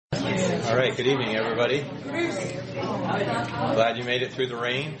All right, good evening, everybody. Glad you made it through the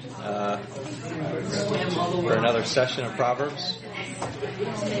rain for another session of Proverbs.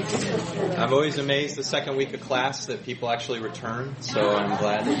 I'm always amazed the second week of class that people actually return, so I'm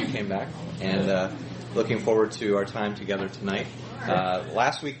glad that you came back and looking forward to our time together tonight.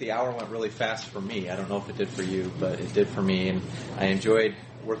 Last week the hour went really fast for me. I don't know if it did for you, but it did for me, and I enjoyed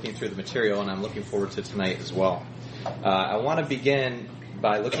working through the material, and I'm looking forward to tonight as well. I want to begin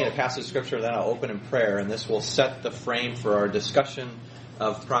by looking at a passage of Scripture, then I'll open in prayer, and this will set the frame for our discussion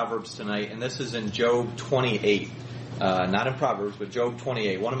of Proverbs tonight. And this is in Job 28. Not in Proverbs, but Job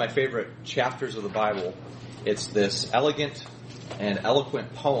 28. One of my favorite chapters of the Bible. It's this elegant and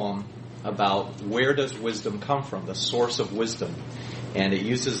eloquent poem about where does wisdom come from, the source of wisdom. And it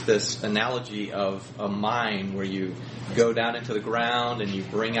uses this analogy of a mine where you go down into the ground and you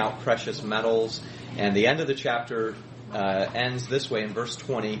bring out precious metals. And the end of the chapter ends this way in verse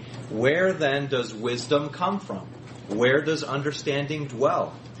 20. Where then does wisdom come from? Where does understanding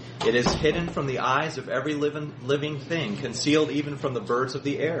dwell? It is hidden from the eyes of every living thing, concealed even from the birds of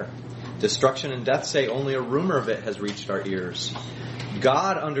the air. Destruction and death say only a rumor of it has reached our ears.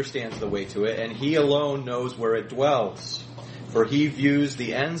 God understands the way to it, and He alone knows where it dwells. For He views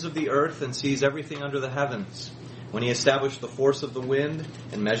the ends of the earth and sees everything under the heavens. When He established the force of the wind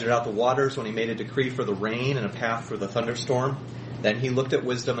and measured out the waters, when He made a decree for the rain and a path for the thunderstorm, then He looked at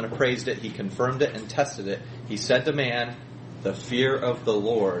wisdom and appraised it. He confirmed it and tested it. He said to man, the fear of the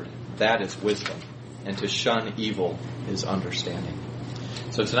Lord, that is wisdom, and to shun evil is understanding.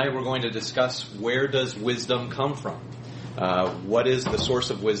 So tonight we're going to discuss, where does wisdom come from? What is the source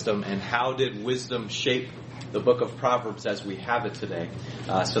of wisdom, and how did wisdom shape the book of Proverbs as we have it today?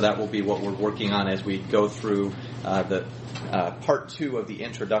 So that will be what we're working on as we go through the part 2 of the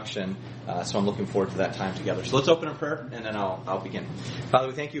introduction. So I'm looking forward to that time together. So let's open in prayer, and then I'll begin. Father,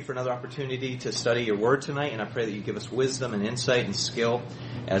 we thank You for another opportunity to study Your Word tonight, and I pray that You give us wisdom and insight and skill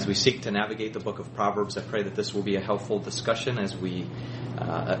as we seek to navigate the book of Proverbs. I pray that this will be a helpful discussion as we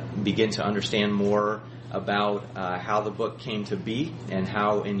begin to understand more about how the book came to be and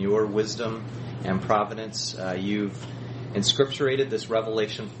how in Your wisdom and providence You've inscripturated this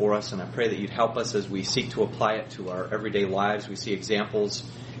revelation for us. And I pray that You'd help us as we seek to apply it to our everyday lives. We see examples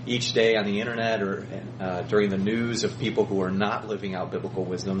each day on the internet or during the news of people who are not living out biblical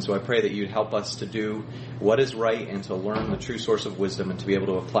wisdom. So I pray that You'd help us to do what is right and to learn the true source of wisdom and to be able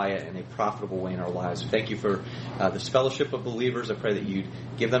to apply it in a profitable way in our lives. Thank You for this fellowship of believers. I pray that You'd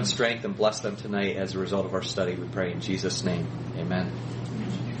give them strength and bless them tonight as a result of our study. We pray in Jesus' name. Amen.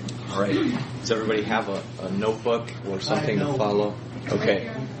 All right. Does everybody have a notebook or something to follow?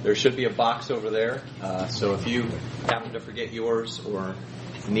 Okay. There should be a box over there. So if you happen to forget yours or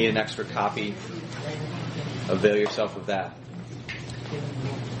need an extra copy, avail yourself of that.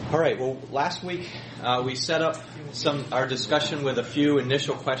 All right. Well, last week we set up our discussion with a few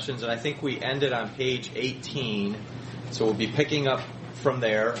initial questions, and I think we ended on page 18. So we'll be picking up from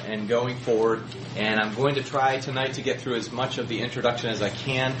there and going forward, and I'm going to try tonight to get through as much of the introduction as I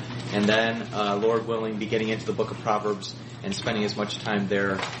can, and then, Lord willing, be getting into the book of Proverbs and spending as much time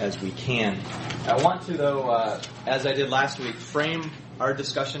there as we can. I want to, though, as I did last week, frame our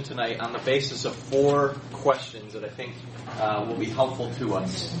discussion tonight on the basis of 4 questions that I think will be helpful to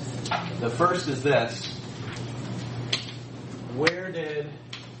us. The first is this: where did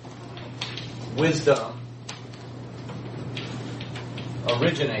wisdom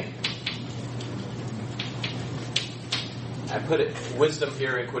originate? I put wisdom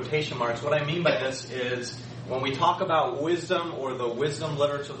here in quotation marks. What I mean by this is, when we talk about wisdom or the wisdom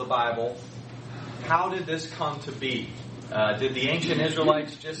literature of the Bible, how did this come to be? Did the ancient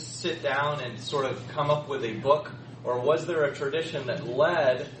Israelites just sit down and sort of come up with a book? Or was there a tradition that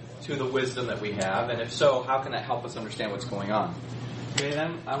led to the wisdom that we have? And if so, how can that help us understand what's going on? Okay,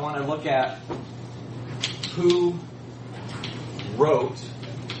 then I want to look at who wrote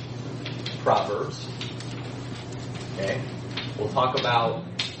Proverbs. Okay, we'll talk about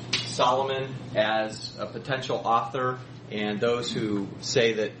Solomon as a potential author and those who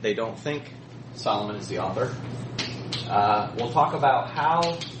say that they don't think Solomon is the author. We'll talk about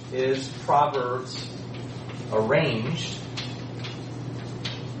how is Proverbs arranged.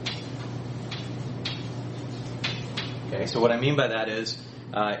 Okay, so what I mean by that is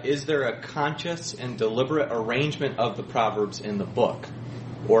there a conscious and deliberate arrangement of the Proverbs in the book?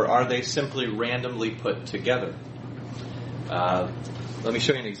 Or are they simply randomly put together? Let me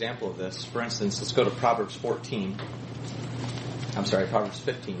show you an example of this. For instance, let's go to Proverbs 15.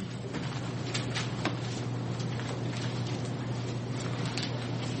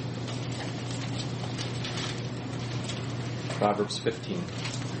 Proverbs 15.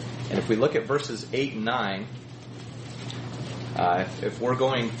 And if we look at verses 8 and 9, if we're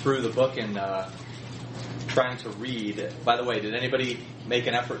going through the book and trying to read, by the way, did anybody make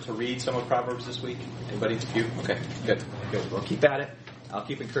an effort to read some of Proverbs this week? Anybody? You? Okay, good. We'll keep at it. I'll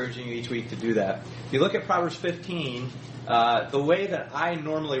keep encouraging you each week to do that. If you look at Proverbs 15, the way that I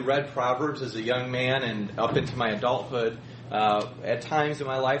normally read Proverbs as a young man and up into my adulthood, at times in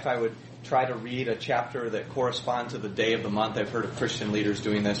my life I would try to read a chapter that corresponds to the day of the month. I've heard of Christian leaders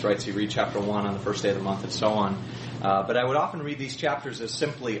doing this, right? So you read chapter 1 on the first day of the month and so on. But I would often read these chapters as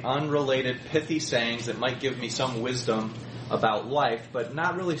simply unrelated, pithy sayings that might give me some wisdom about life, but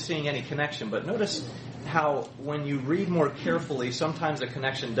not really seeing any connection. But notice how when you read more carefully, sometimes a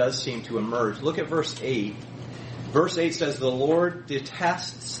connection does seem to emerge. Look at verse 8. Verse 8 says, "The Lord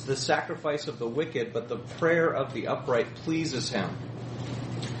detests the sacrifice of the wicked, but the prayer of the upright pleases him."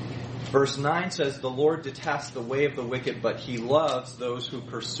 Verse 9 says, "The Lord detests the way of the wicked, but he loves those who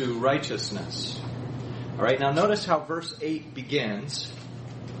pursue righteousness." All right, now notice how verse 8 begins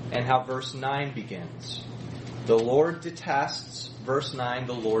and how verse 9 begins. The Lord detests, verse 9,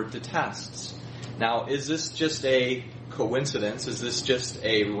 the Lord detests. Now, is this just a coincidence? Is this just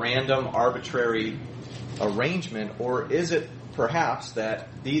a random, arbitrary arrangement? Or is it perhaps that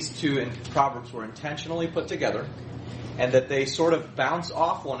these two Proverbs were intentionally put together and that they sort of bounce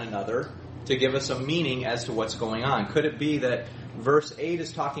off one another to give us a meaning as to what's going on? Could it be that verse 8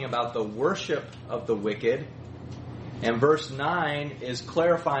 is talking about the worship of the wicked, and verse 9 is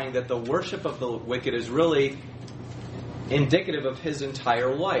clarifying that the worship of the wicked is really indicative of his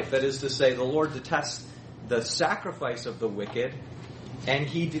entire life? That is to say, the Lord detests the sacrifice of the wicked, and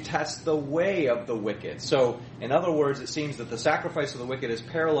he detests the way of the wicked. So, in other words, it seems that the sacrifice of the wicked is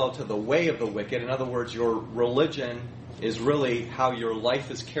parallel to the way of the wicked. In other words, your religion is really how your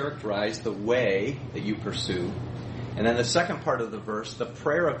life is characterized, the way that you pursue. And then the second part of the verse, the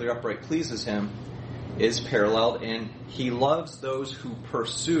prayer of the upright pleases him, is paralleled in he loves those who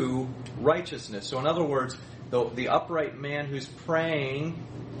pursue righteousness. So in other words, the upright man who's praying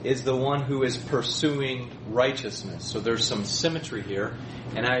is the one who is pursuing righteousness. So there's some symmetry here.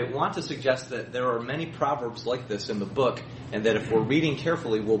 And I want to suggest that there are many proverbs like this in the book, and that if we're reading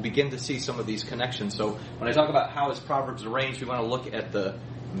carefully, we'll begin to see some of these connections. So when I talk about how is Proverbs arranged, we want to look at the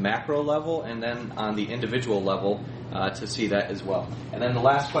macro level and then on the individual level to see that as well. And then the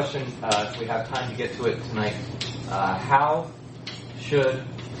last question, if we have time to get to it tonight, how should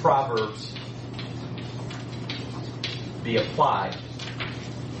Proverbs be applied?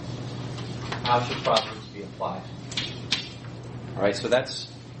 How should Proverbs be applied? All right, so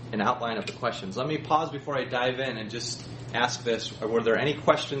that's an outline of the questions. Let me pause before I dive in and just ask this. Were there any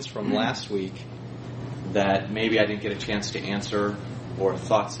questions from last week that maybe I didn't get a chance to answer, or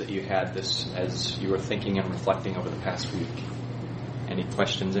thoughts that you had this as you were thinking and reflecting over the past week? Any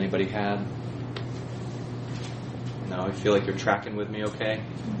questions anybody had? No, I feel like you're tracking with me okay?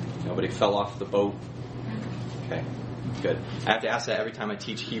 Nobody fell off the boat? Okay. Good. I have to ask that every time I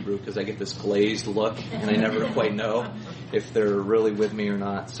teach Hebrew because I get this glazed look and I never quite know if they're really with me or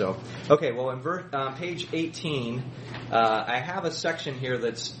not. So, okay, well, in page 18, I have a section here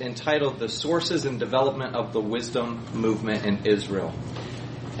that's entitled "The Sources and Development of the Wisdom Movement in Israel."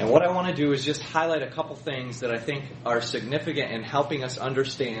 And what I want to do is just highlight a couple things that I think are significant in helping us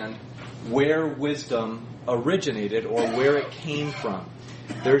understand where wisdom originated or where it came from.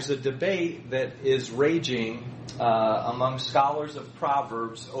 There's a debate that is raging among scholars of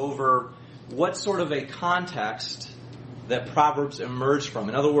Proverbs over what sort of a context that Proverbs emerged from.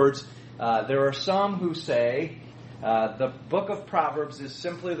 In other words, there are some who say the book of Proverbs is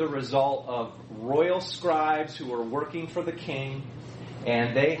simply the result of royal scribes who were working for the king,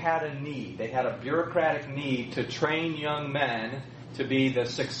 and they had a need. They had a bureaucratic need to train young men to be the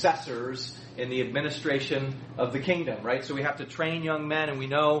successors in the administration of the kingdom, right? So we have to train young men, and we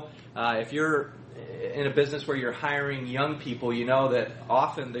know if you're in a business where you're hiring young people, you know that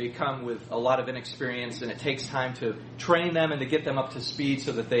often they come with a lot of inexperience, and it takes time to train them and to get them up to speed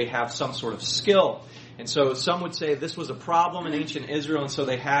so that they have some sort of skill. And so some would say this was a problem in ancient Israel, and so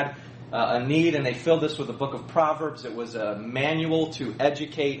they had a need, and they filled this with the book of Proverbs. It was a manual to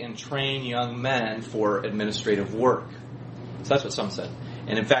educate and train young men for administrative work. So that's what some said.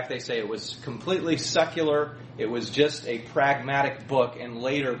 And in fact, they say it was completely secular. It was just a pragmatic book and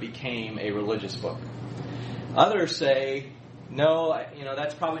later became a religious book. Others say, no,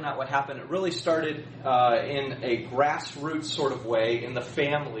 that's probably not what happened. It really started in a grassroots sort of way in the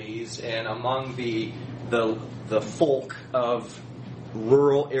families and among the folk of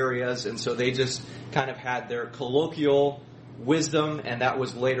rural areas. And so they just kind of had their colloquial wisdom, and that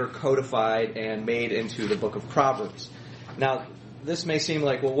was later codified and made into the book of Proverbs. Now, this may seem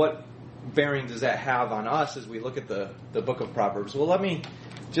like, well, what bearing does that have on us as we look at the book of Proverbs? Well, let me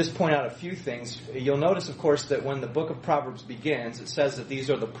just point out a few things. You'll notice, of course, that when the book of Proverbs begins, it says that these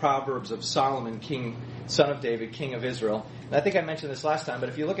are the Proverbs of Solomon, son of David, king of Israel. And I think I mentioned this last time, but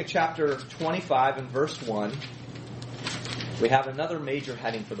if you look at chapter 25 and verse 1, we have another major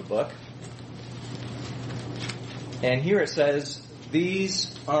heading for the book. And here it says,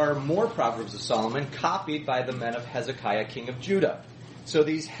 these are more Proverbs of Solomon, copied by the men of Hezekiah, king of Judah. So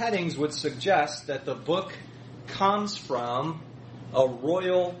these headings would suggest that the book comes from a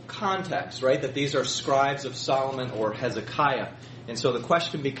royal context, right? That these are scribes of Solomon or Hezekiah. And so the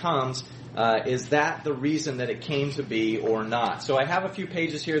question becomes, is that the reason that it came to be or not? So I have a few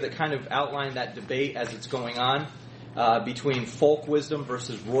pages here that kind of outline that debate as it's going on between folk wisdom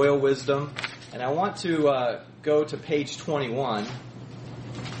versus royal wisdom. And I want to go to page 21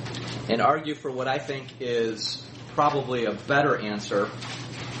 and argue for what I think is probably a better answer.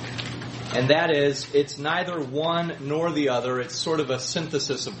 And that is, it's neither one nor the other. It's sort of a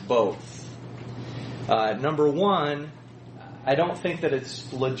synthesis of both. Number one, I don't think that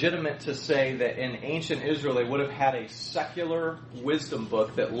it's legitimate to say that in ancient Israel they would have had a secular wisdom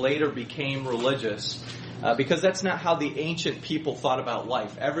book that later became religious, because that's not how the ancient people thought about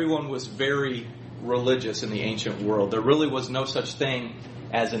life. Everyone was very religious in the ancient world. There really was no such thing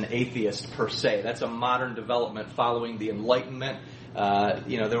as an atheist per se. That's a modern development following the Enlightenment.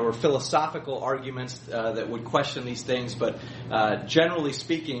 There were philosophical arguments that would question these things, but generally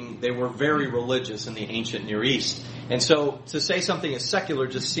speaking, they were very religious in the ancient Near East. And so to say something is secular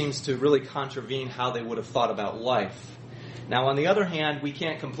just seems to really contravene how they would have thought about life. Now, on the other hand, we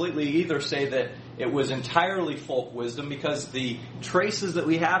can't completely either say that it was entirely folk wisdom, because the traces that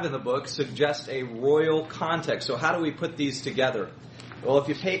we have in the book suggest a royal context. So how do we put these together? Well, if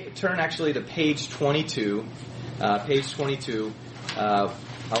you turn actually to page 22, I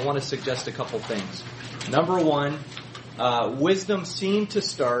want to suggest a couple things. Number one, wisdom seemed to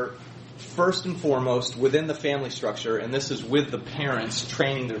start first and foremost within the family structure, and this is with the parents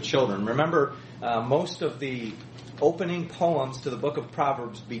training their children. Remember, most of the opening poems to the book of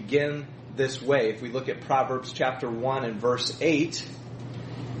Proverbs begin this way. If we look at Proverbs chapter 1 and verse 8,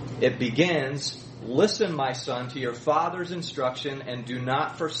 it begins, "Listen, my son, to your father's instruction, and do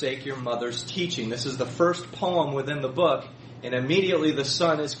not forsake your mother's teaching." This is the first poem within the book, and immediately the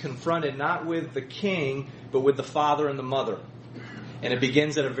son is confronted not with the king, but with the father and the mother. And it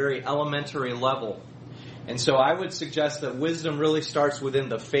begins at a very elementary level. And so I would suggest that wisdom really starts within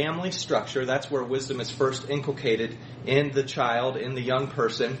the family structure. That's where wisdom is first inculcated in the child, in the young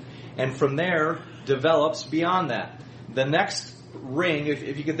person, and from there develops beyond that. The next ring,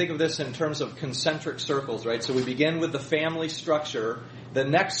 if you can think of this in terms of concentric circles, right? So we begin with the family structure. The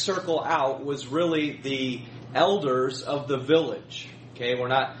next circle out was really the elders of the village. Okay, we're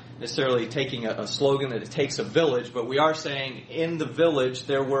not necessarily taking a slogan that it takes a village, but we are saying in the village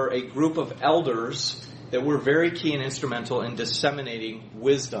there were a group of elders that were very key and instrumental in disseminating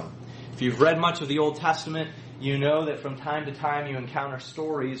wisdom. If you've read much of the Old Testament, you know that from time to time you encounter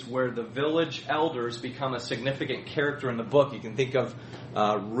stories where the village elders become a significant character in the book. You can think of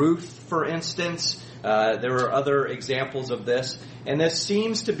Ruth, for instance. There are other examples of this. And this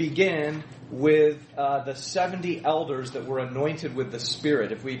seems to begin with the 70 elders that were anointed with the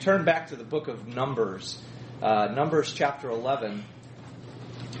Spirit. If we turn back to the book of Numbers, Numbers chapter 11,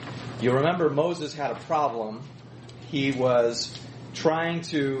 you remember Moses had a problem. He was trying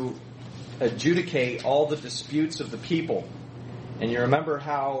to adjudicate all the disputes of the people. And you remember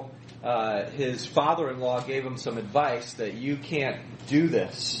how his father-in-law gave him some advice that you can't do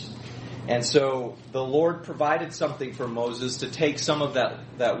this. And so the Lord provided something for Moses to take some of that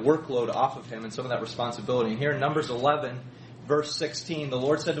workload off of him and some of that responsibility. And here in Numbers 11, verse 16, the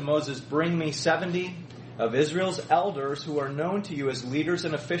Lord said to Moses, "Bring me 70 of Israel's elders who are known to you as leaders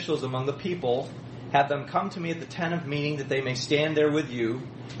and officials among the people. Have them come to me at the tent of meeting that they may stand there with you.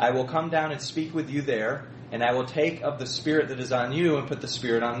 I will come down and speak with you there, and I will take of the Spirit that is on you and put the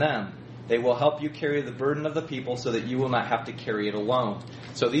Spirit on them. They will help you carry the burden of the people so that you will not have to carry it alone."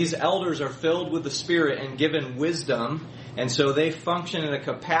 So these elders are filled with the Spirit and given wisdom, and so they function in a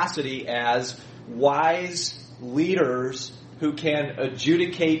capacity as wise leaders who can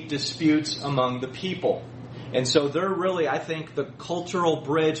adjudicate disputes among the people. And so they're really, I think, the cultural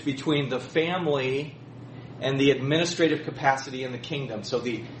bridge between the family and the administrative capacity in the kingdom. So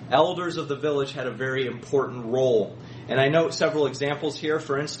the elders of the village had a very important role. And I note several examples here.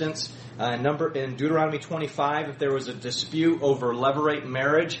 For instance, in Deuteronomy 25, if there was a dispute over levirate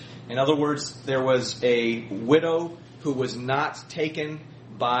marriage, in other words, there was a widow who was not taken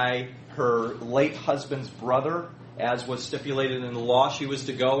by her late husband's brother as was stipulated in the law. She was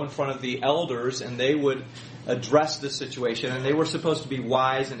to go in front of the elders, and they would address the situation, and they were supposed to be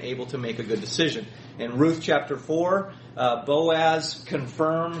wise and able to make a good decision. In Ruth chapter 4, Boaz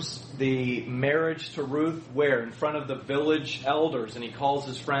confirms the marriage to Ruth where? In front of the village elders, and he calls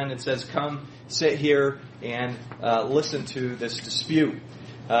his friend and says, come sit here and listen to this dispute.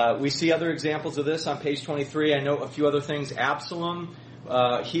 We see other examples of this on page 23. I note a few other things. Absalom,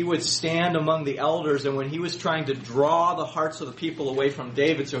 he would stand among the elders, and when he was trying to draw the hearts of the people away from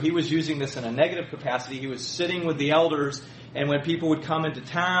David, so he was using this in a negative capacity, he was sitting with the elders, and when people would come into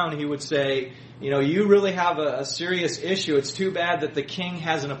town, he would say, you really have a serious issue. It's too bad that the king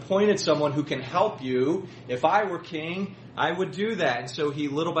hasn't appointed someone who can help you. If I were king, I would do that. And so he,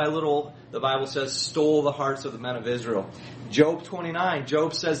 little by little, the Bible says, stole the hearts of the men of Israel. Job 29,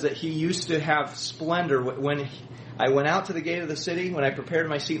 Job says that he used to have splendor. When I went out to the gate of the city, when I prepared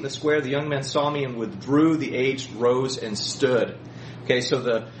my seat in the square, the young men saw me and withdrew. The aged rose and stood. Okay,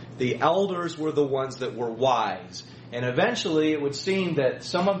 so the elders were the ones that were wise. And eventually it would seem that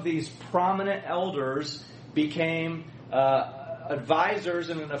some of these prominent elders became advisors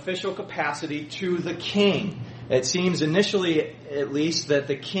in an official capacity to the king. It seems initially, at least, that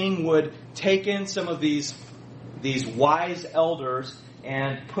the king would take in some of these wise elders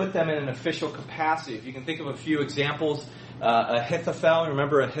and put them in an official capacity. If you can think of a few examples, Ahithophel,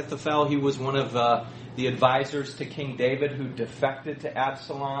 remember Ahithophel, he was one of the advisors to King David who defected to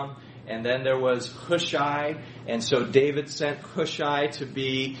Absalom. And then there was Hushai, and so David sent Hushai to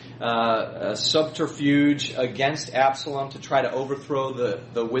be a subterfuge against Absalom to try to overthrow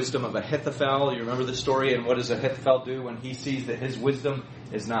the wisdom of Ahithophel. You remember the story, and what does Ahithophel do when he sees that his wisdom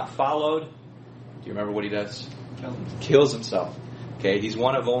is not followed? Do you remember what he does? Kills himself. Okay, he's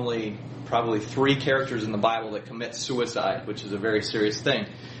one of only probably 3 characters in the Bible that commit suicide, which is a very serious thing.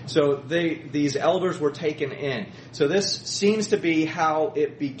 So these elders were taken in. So this seems to be how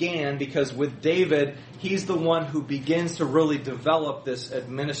it began, because with David, he's the one who begins to really develop this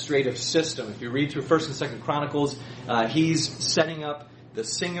administrative system. If you read through 1st and 2nd Chronicles, he's setting up the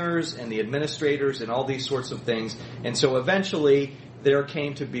singers and the administrators and all these sorts of things. And so eventually there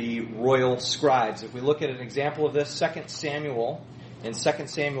came to be royal scribes. If we look at an example of this, 2 Samuel, in 2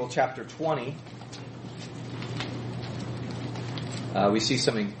 Samuel chapter 20, we see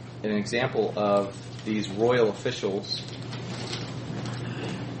an example of these royal officials.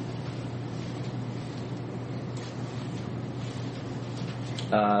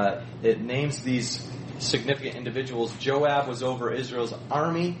 It names these significant individuals. Joab was over Israel's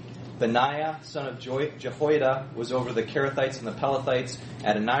army. Benaiah, son of Jehoiada, was over the Kerethites and the Pelethites.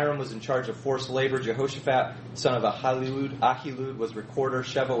 Adoniram was in charge of forced labor. Jehoshaphat, son of Ahilud, was recorder.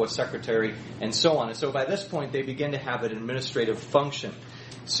 Sheva was secretary, and so on. And so by this point, they begin to have an administrative function.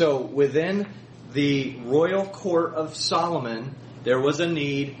 So within the royal court of Solomon, there was a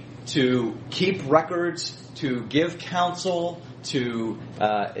need to keep records, to give counsel, to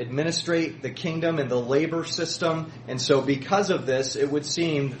administrate the kingdom and the labor system. And so because of this, it would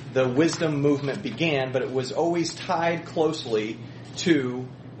seem the wisdom movement began, but it was always tied closely to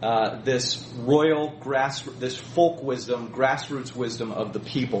this royal this folk wisdom, grassroots wisdom of the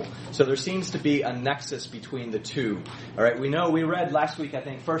people. So there seems to be a nexus between the two. All right, we read last week, I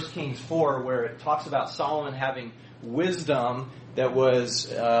think, 1 Kings 4, where it talks about Solomon having wisdom that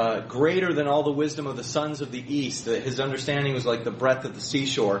was greater than all the wisdom of the sons of the east. That his understanding was like the breadth of the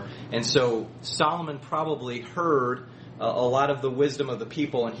seashore. And so Solomon probably heard a lot of the wisdom of the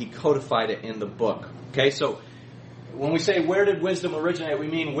people, and he codified it in the book. Okay, so when we say where did wisdom originate, we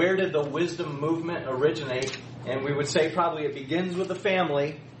mean where did the wisdom movement originate? And we would say probably it begins with the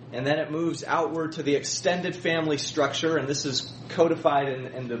family, and then it moves outward to the extended family structure. And this is codified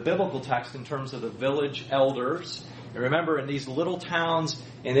in the biblical text in terms of the village elders. And remember, in these little towns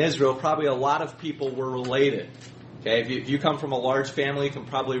in Israel, probably a lot of people were related. Okay, if you come from a large family, you can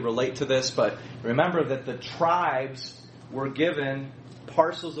probably relate to this. But remember that the tribes were given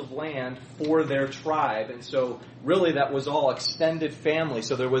parcels of land for their tribe. And so really that was all extended family.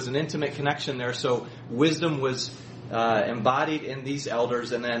 So there was an intimate connection there. So wisdom was embodied in these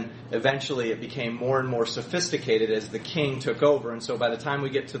elders, and then eventually it became more and more sophisticated as the king took over. And so by the time we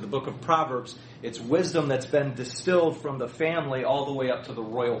get to the book of Proverbs, it's wisdom that's been distilled from the family all the way up to the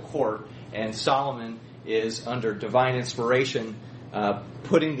royal court. And Solomon is under divine inspiration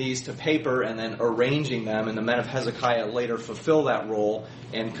putting these to paper and then arranging them, and the men of Hezekiah later fulfill that role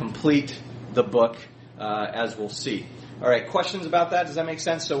and complete the book, as we'll see. All right, questions about that? Does that make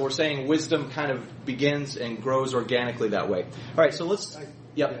sense? So we're saying wisdom kind of begins and grows organically that way. All right, so let's...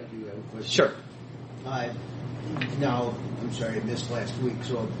 Yep. I do have a question. Sure. Now, I'm sorry, I missed last week,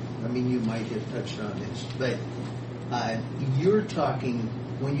 so, I mean, you might have touched on this, but You're talking,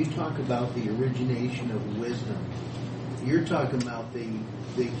 when you talk about the origination of wisdom, you're talking about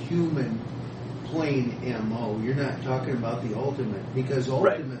the human plain MO. You're not talking about the ultimate, because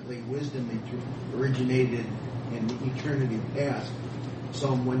ultimately wisdom originated in the eternity past.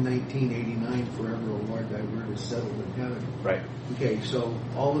 Psalm 119:89, forever, O Lord, thy word is settled in heaven. Right. Okay, so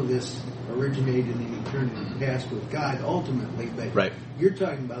all of this originated in eternity past with God ultimately, but you're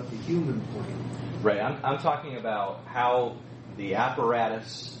talking about the human plane. Right. I'm talking about how the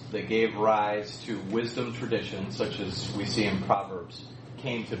apparatus that gave rise to wisdom tradition, such as we see in Proverbs,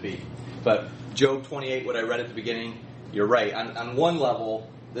 came to be. But Job 28, what I read at the beginning, you're right. On one level,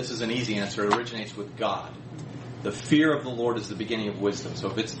 this is an easy answer. It originates with God. The fear of the Lord is the beginning of wisdom. So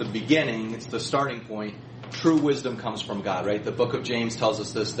if it's the beginning, it's the starting point, true wisdom comes from God, right? The book of James tells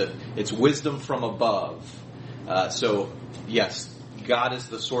us this, that it's wisdom from above. So, yes, God is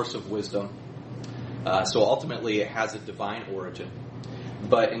the source of wisdom. So ultimately, it has a divine origin.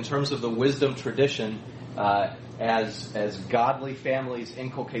 But in terms of the wisdom tradition, as godly families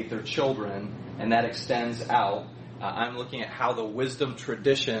inculcate their children, and that extends out, I'm looking at how the wisdom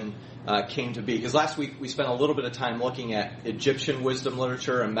tradition came to be. Because last week we spent a little bit of time looking at Egyptian wisdom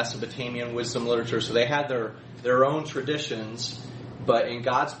literature and Mesopotamian wisdom literature. So they had their own traditions, but in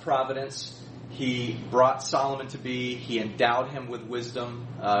God's providence, He brought Solomon to be. He endowed him with wisdom.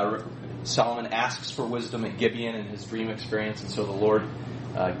 Solomon asks for wisdom at Gibeon in his dream experience, and so the Lord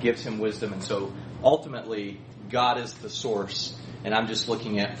gives him wisdom. And so ultimately, God is the source, and I'm just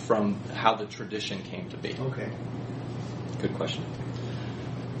looking at from how the tradition came to be. Okay. Good question.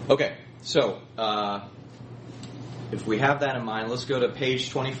 Okay, so if we have that in mind, let's go to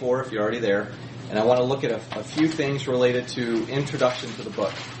page 24 if you're already there. And I want to look at a few things related to introduction to the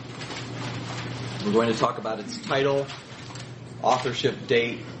book. We're going to talk about its title, authorship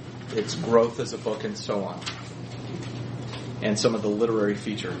date, its growth as a book, and so on. And some of the literary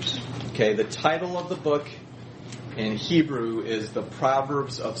features. Okay, the title of the book in Hebrew is the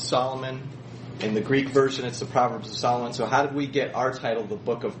Proverbs of Solomon. In the Greek version, it's the Proverbs of Solomon. So how did we get our title, the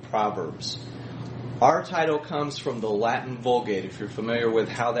Book of Proverbs? Our title comes from the Latin Vulgate. If you're familiar with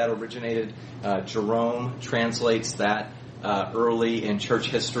how that originated, Jerome translates that early in church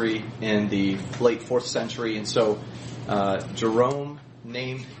history in the late 4th century. And so Jerome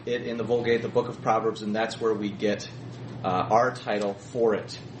named it in the Vulgate the Book of Proverbs, and that's where we get our title for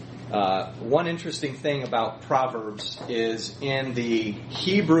it. One interesting thing about Proverbs is in the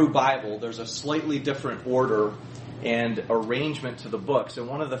Hebrew Bible, there's a slightly different order and arrangement to the books. And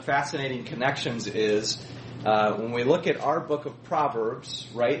one of the fascinating connections is when we look at our book of Proverbs,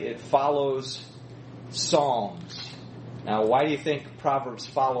 right, it follows Psalms. Now, why do you think Proverbs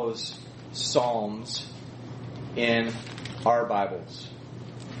follows Psalms in our Bibles?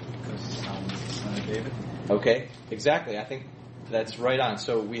 Because Solomon is the son of David. Okay, exactly. I think that's right on.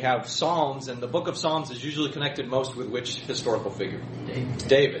 So we have Psalms, and the book of Psalms is usually connected most with which historical figure?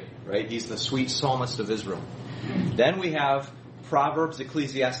 David, right? He's the sweet psalmist of Israel. Then we have Proverbs,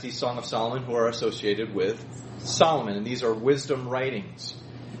 Ecclesiastes, Song of Solomon, who are associated with Solomon, and these are wisdom writings.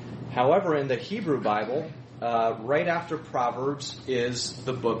 However, in the Hebrew Bible, right after Proverbs is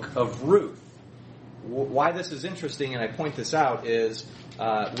the book of Ruth. Why this is interesting, and I point this out, is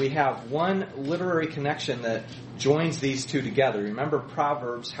we have one literary connection that joins these two together. Remember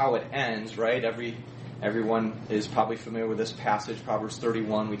Proverbs, how it ends, right? Everyone is probably familiar with this passage, Proverbs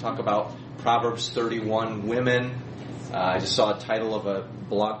 31. We talk about Proverbs 31 women. I just saw a title of a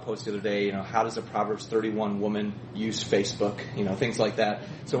blog post the other day, how does a Proverbs 31 woman use Facebook? Things like that.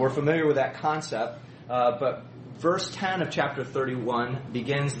 So we're familiar with that concept. But verse 10 of chapter 31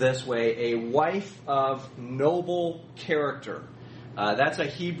 begins this way: a wife of noble character. That's a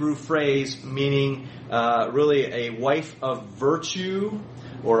Hebrew phrase meaning really a wife of virtue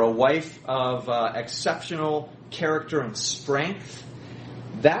or a wife of exceptional character and strength.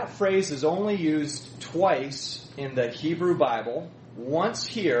 That phrase is only used twice in the Hebrew Bible, once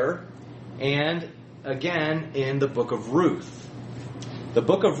here and again in the book of Ruth. The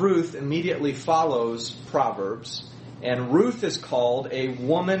book of Ruth immediately follows Proverbs, and Ruth is called a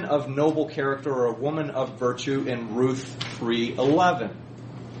woman of noble character or a woman of virtue in Ruth 3:11.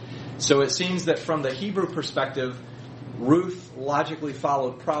 So it seems that from the Hebrew perspective, Ruth logically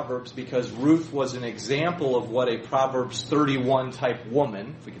followed Proverbs because Ruth was an example of what a Proverbs 31 type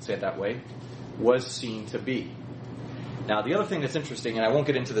woman, if we could say it that way, was seen to be. Now, the other thing that's interesting, and I won't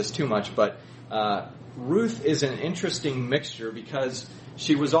get into this too much, but Ruth is an interesting mixture because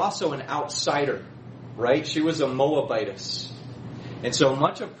she was also an outsider, right? She was a Moabitess. And so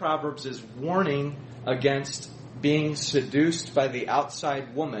much of Proverbs is warning against being seduced by the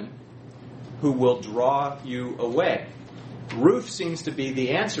outside woman who will draw you away. Ruth seems to be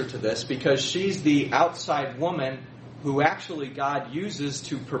the answer to this because she's the outside woman who actually God uses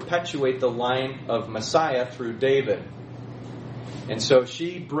to perpetuate the line of Messiah through David. And so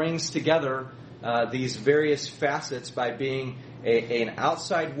she brings together these various facets by being an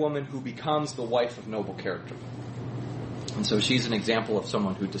outside woman who becomes the wife of noble character. And so she's an example of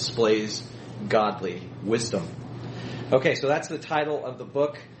someone who displays godly wisdom. Okay, so that's the title of the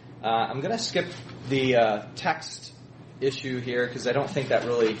book. I'm going to skip the text issue here because I don't think that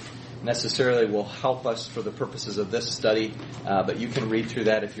really necessarily will help us for the purposes of this study, but you can read through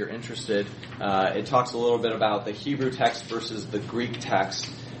that if you're interested. It talks a little bit about the Hebrew text versus the Greek text,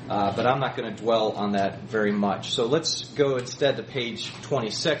 but I'm not going to dwell on that very much. So let's go instead to page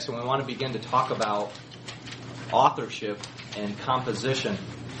 26, and we want to begin to talk about authorship and composition.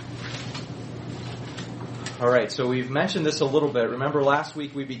 All right, so we've mentioned this a little bit. Remember last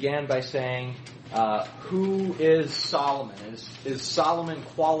week we began by saying, who is Solomon? Is Solomon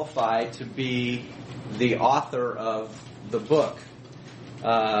qualified to be the author of the book?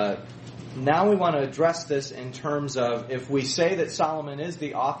 Now we want to address this in terms of, if we say that Solomon is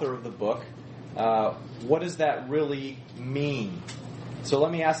the author of the book, what does that really mean? So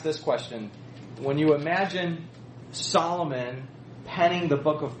let me ask this question. When you imagine Solomon penning the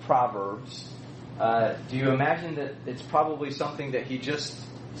book of Proverbs, do you imagine that it's probably something that he just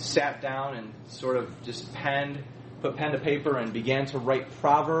sat down and sort of just put pen to paper and began to write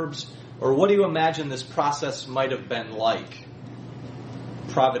Proverbs? Or what do you imagine this process might have been like,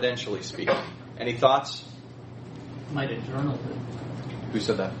 providentially speaking? Any thoughts? Might have journaled it. Who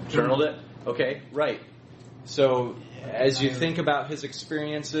said that? Journaled it? Okay, right. So as you think about his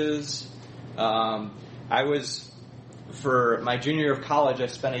experiences, for my junior year of college, I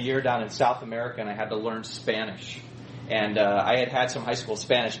spent a year down in South America, and I had to learn Spanish. And I had some high school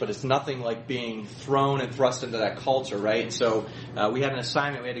Spanish, but it's nothing like being thrown and thrust into that culture, right? And so we had an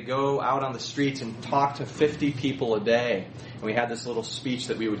assignment. We had to go out on the streets and talk to 50 people a day. And we had this little speech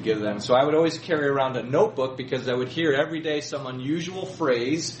that we would give them. So I would always carry around a notebook because I would hear every day some unusual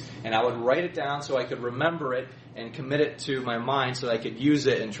phrase, and I would write it down so I could remember it and commit it to my mind so that I could use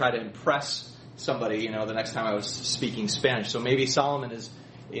it and try to impress somebody, the next time I was speaking Spanish. So maybe Solomon is,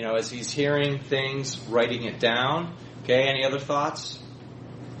 as he's hearing things, writing it down. Okay, any other thoughts?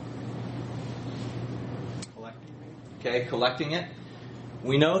 Collecting it.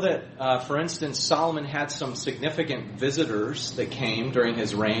 We know that, for instance, Solomon had some significant visitors that came during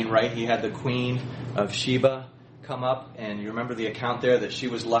his reign, right? He had the Queen of Sheba come up, and you remember the account there that she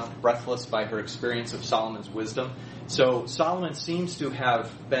was left breathless by her experience of Solomon's wisdom. So Solomon seems to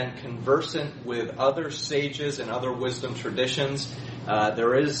have been conversant with other sages and other wisdom traditions.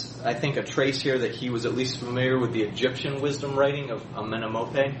 There is, I think, a trace here that he was at least familiar with the Egyptian wisdom writing of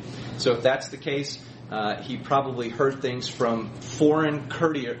Amenemope. So if that's the case, he probably heard things from foreign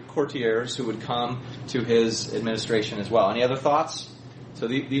courtiers who would come to his administration as well. Any other thoughts? So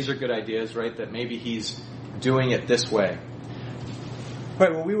these are good ideas, right? That maybe he's doing it this way.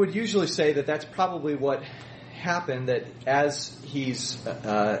 Right, well, we would usually say that that's probably what happened, that as he's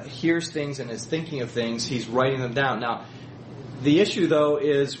hears things and is thinking of things, he's writing them down. Now, the issue, though,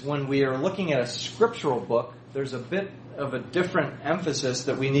 is when we are looking at a scriptural book, there's a bit of a different emphasis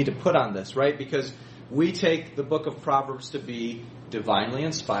that we need to put on this, right? Because we take the book of Proverbs to be divinely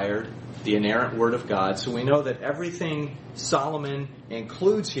inspired, the inerrant word of God. So we know that everything Solomon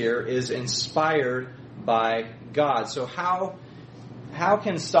includes here is inspired by God. So how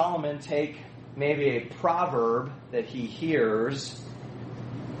can Solomon take maybe a proverb that he hears,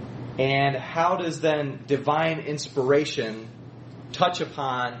 and how does then divine inspiration touch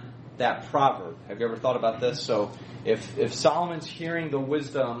upon that proverb? Have you ever thought about this? So if Solomon's hearing the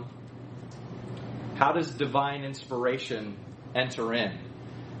wisdom, how does divine inspiration enter in?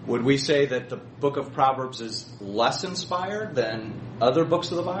 Would we say that the book of Proverbs is less inspired than other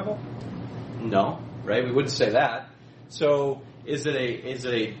books of the Bible? No, right? We wouldn't say that. So is it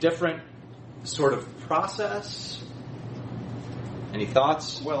a different sort of process? Any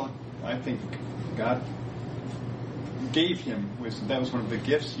thoughts? Well, I think God gave him wisdom. That was one of the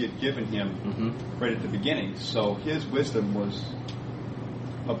gifts he had given him right at the beginning. So his wisdom was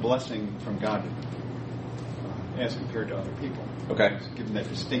a blessing from God as compared to other people. Okay. He was given that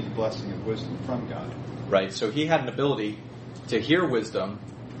distinct blessing of wisdom from God. Right, so he had an ability to hear wisdom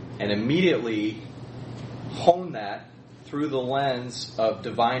and immediately hone that through the lens of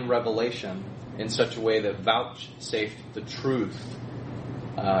divine revelation in such a way that vouchsafed the truth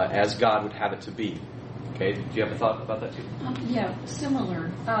as God would have it to be. Okay, do you have a thought about that too? Yeah,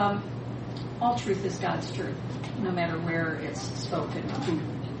 similar. All truth is God's truth, no matter where it's spoken.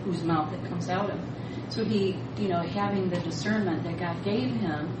 whose mouth it comes out of. So he, having the discernment that God gave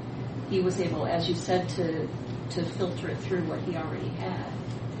him, he was able, as you said, to filter it through what he already had,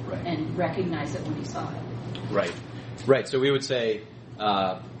 Right. and recognize it when he saw it. Right. So we would say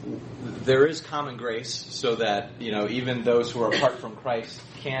there is common grace, so that even those who are apart from Christ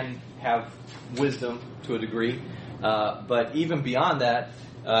can have wisdom to a degree. But even beyond that,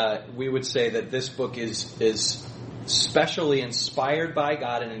 we would say that this book is specially inspired by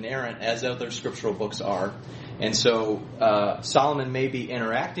God and inerrant, as other scriptural books are. And so Solomon may be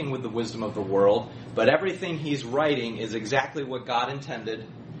interacting with the wisdom of the world, but everything he's writing is exactly what God intended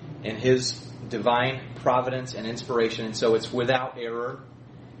in his divine providence and inspiration. And so it's without error,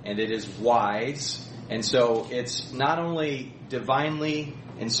 and it is wise. And so it's not only divinely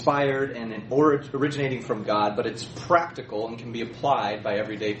inspired and originating from God, but it's practical and can be applied by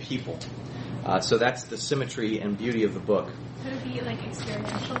everyday people. So that's the symmetry and beauty of the book. Could it be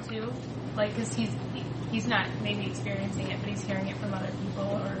experiential too? Because he's not maybe experiencing it, but he's hearing it from other people,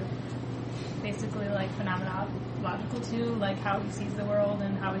 or basically phenomenological too, how he sees the world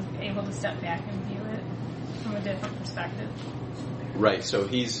and how he's able to step back and view it from a different perspective. Right. So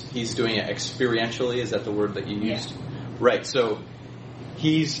he's doing it experientially. Is that the word that you used? Yeah. Right. So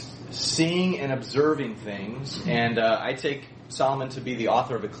he's seeing and observing things, and I take Solomon to be the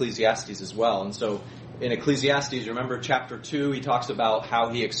author of Ecclesiastes as well. And so in Ecclesiastes, remember chapter 2, he talks about how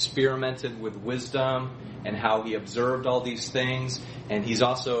he experimented with wisdom and how he observed all these things. And he's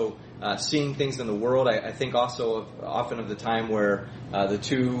also seeing things in the world. I think also often of the time where the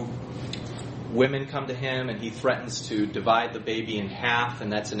two women come to him and he threatens to divide the baby in half,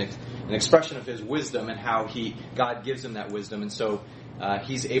 and that's an expression of his wisdom and how God gives him that wisdom. And so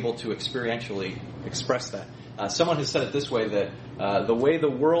he's able to experientially express that. Someone has said it this way, that the way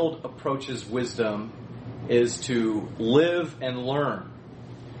the world approaches wisdom is to live and learn.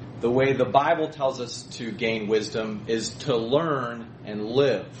 The way the Bible tells us to gain wisdom is to learn and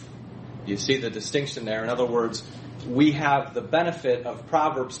live. You see the distinction there? In other words, we have the benefit of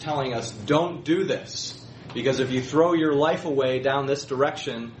Proverbs telling us, don't do this. Because if you throw your life away down this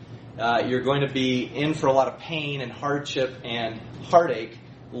direction, you're going to be in for a lot of pain and hardship and heartache.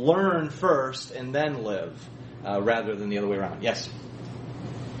 Learn first and then live, rather than the other way around. Yes?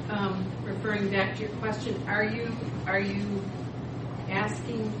 Referring back to your question, are you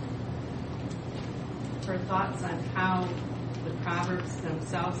asking for thoughts on how the Proverbs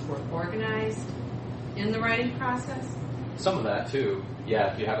themselves were organized in the writing process? Some of that, too.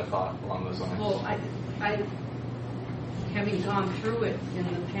 Yeah, if you have a thought along those lines. Well, I having gone through it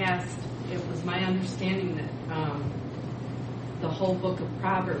in the past, it was my understanding that the whole book of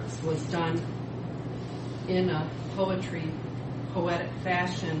Proverbs was done in a poetic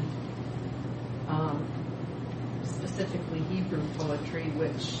fashion, specifically Hebrew poetry,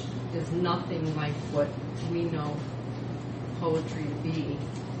 which is nothing like what we know poetry to be.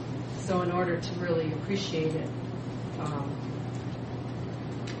 So in order to really appreciate it,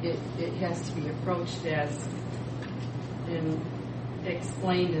 it has to be approached as and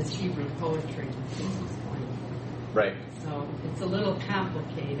explained as Hebrew poetry. Right. So it's a little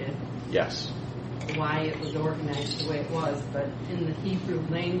complicated. Yes. Why it was organized the way it was, but in the Hebrew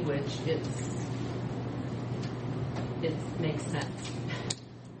language, it makes sense.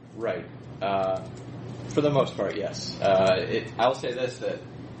 Right. For the most part, yes. I'll say this, that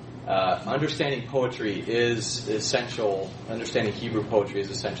understanding poetry is essential. Understanding Hebrew poetry is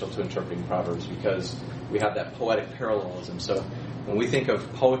essential to interpreting Proverbs, because we have that poetic parallelism. So when we think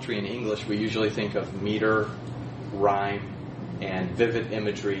of poetry in English, we usually think of meter, rhyme, and vivid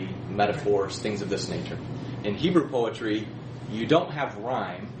imagery, metaphors, things of this nature. In Hebrew poetry, you don't have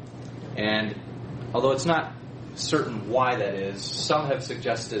rhyme, and although it's not certain why that is, some have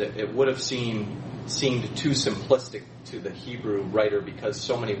suggested it would have seemed too simplistic to the Hebrew writer because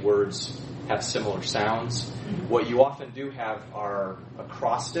so many words have similar sounds. What you often do have are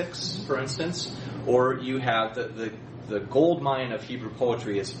acrostics, for instance, or you have the gold mine of Hebrew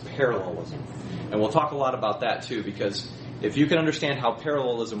poetry is parallelism. And we'll talk a lot about that too, because if you can understand how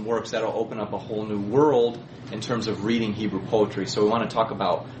parallelism works, that'll open up a whole new world in terms of reading Hebrew poetry. So we want to talk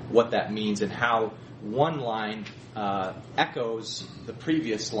about what that means and how one line echoes the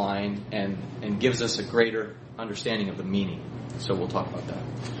previous line and gives us a greater understanding of the meaning. So we'll talk about that.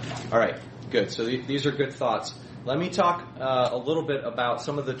 All right, good. So these are good thoughts. Let me talk a little bit about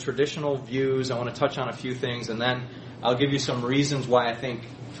some of the traditional views. I want to touch on a few things, and then I'll give you some reasons why I think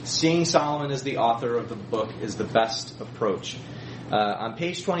seeing Solomon as the author of the book is the best approach. On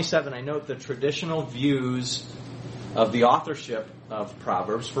page 27, I note the traditional views of the authorship of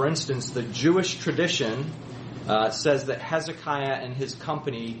Proverbs. For instance, the Jewish tradition says that Hezekiah and his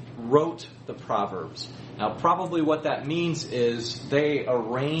company wrote the Proverbs. Now, probably what that means is they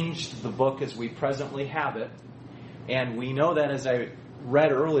arranged the book as we presently have it. And we know that, as I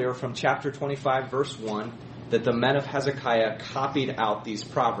read earlier from chapter 25, verse 1, that the men of Hezekiah copied out these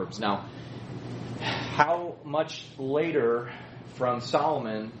Proverbs. Now, how much later from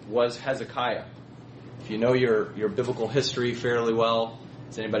Solomon was Hezekiah? If you know your biblical history fairly well,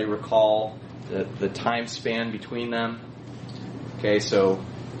 does anybody recall the time span between them? Okay, so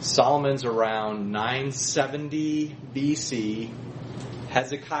Solomon's around 970 BC.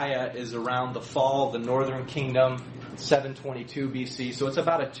 Hezekiah is around the fall of the northern kingdom, 722 BC. So it's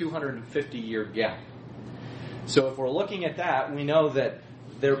about a 250-year gap. So if we're looking at that, we know that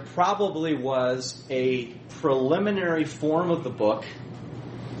there probably was a preliminary form of the book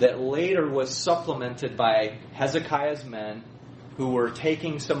that later was supplemented by Hezekiah's men, who were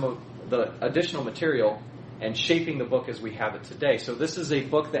taking some of the additional material and shaping the book as we have it today. So this is a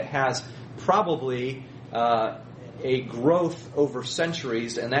book that has probably a growth over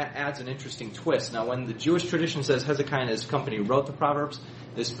centuries, and that adds an interesting twist. Now, when the Jewish tradition says Hezekiah and his company wrote the Proverbs,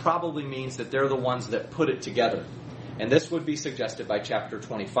 this probably means that they're the ones that put it together. And this would be suggested by chapter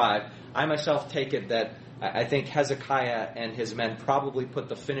 25. I myself take it that I think Hezekiah and his men probably put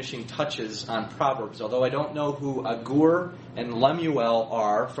the finishing touches on Proverbs, although I don't know who Agur and Lemuel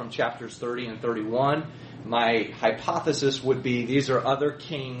are from chapters 30 and 31. My hypothesis would be these are other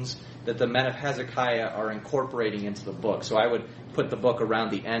kings that the men of Hezekiah are incorporating into the book. So I would put the book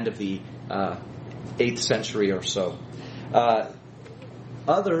around the end of the 8th century or so.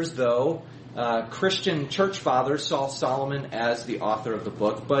 Others, though, Christian church fathers saw Solomon as the author of the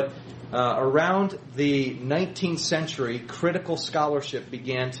book, but around the 19th century, critical scholarship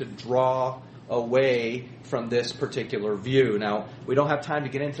began to draw away from this particular view. Now, we don't have time to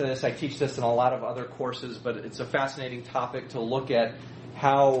get into this. I teach this in a lot of other courses, but it's a fascinating topic to look at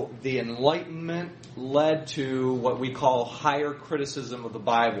how the Enlightenment led to what we call higher criticism of the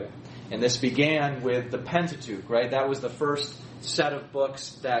Bible. And this began with the Pentateuch, right? That was the first set of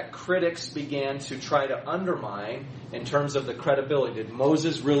books that critics began to try to undermine in terms of the credibility. Did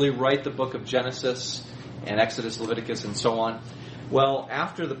Moses really write the book of Genesis and Exodus, Leviticus, and so on? Well,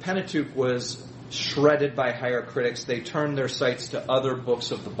 after the Pentateuch was shredded by higher critics, they turned their sights to other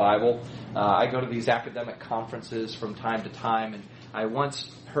books of the Bible. I go to these academic conferences from time to time, and I once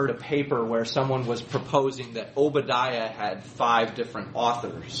heard a paper where someone was proposing that Obadiah had 5 different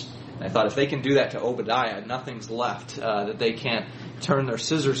authors. And I thought, if they can do that to Obadiah, nothing's left that they can't turn their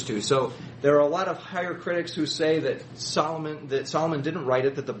scissors to. So there are a lot of higher critics who say that Solomon didn't write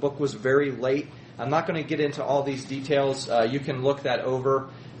it, that the book was very late. I'm not going to get into all these details. You can look that over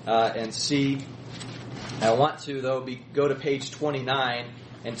and see. I want to, though, go to page 29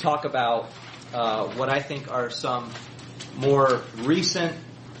 and talk about what I think are some more recent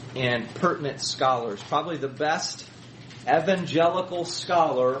and pertinent scholars. Probably the best evangelical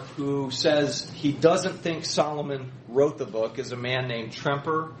scholar who says he doesn't think Solomon wrote the book is a man named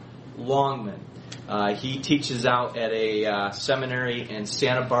Tremper Longman. He teaches out at a seminary in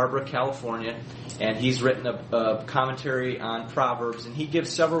Santa Barbara, California, and he's written a commentary on Proverbs, and he gives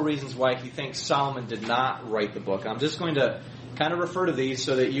several reasons why he thinks Solomon did not write the book. I'm just going to kind of refer to these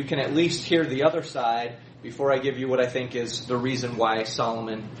so that you can at least hear the other side before I give you what I think is the reason why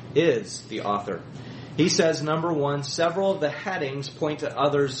Solomon is the author. He says, number 1, several of the headings point to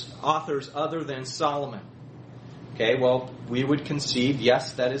authors other than Solomon. Okay, well, we would concede,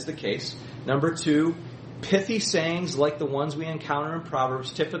 yes, that is the case. Number 2, pithy sayings like the ones we encounter in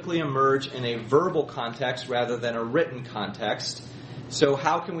Proverbs typically emerge in a verbal context rather than a written context. So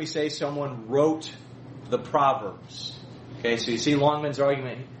how can we say someone wrote the Proverbs? Okay, so you see Longman's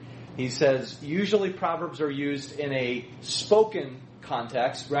argument. He says, usually Proverbs are used in a spoken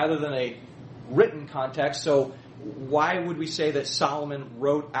context rather than a written context. So why would we say that Solomon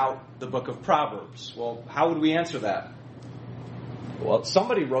wrote out the book of Proverbs? Well, how would we answer that? Well,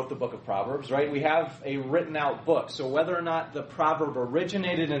 somebody wrote the book of Proverbs, right? We have a written out book. So whether or not the proverb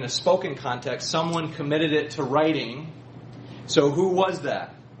originated in a spoken context, someone committed it to writing. So who was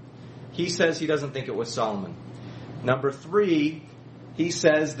that? He says he doesn't think it was Solomon. Number 3, he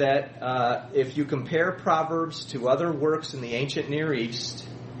says that if you compare Proverbs to other works in the ancient Near East,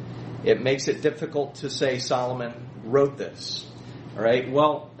 it makes it difficult to say Solomon wrote this. All right.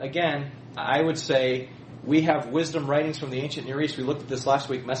 Well, again, I would say we have wisdom writings from the ancient Near East. We looked at this last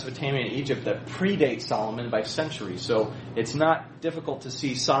week, Mesopotamia and Egypt, that predate Solomon by centuries. So it's not difficult to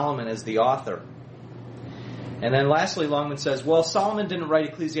see Solomon as the author. And then lastly, Longman says, well, Solomon didn't write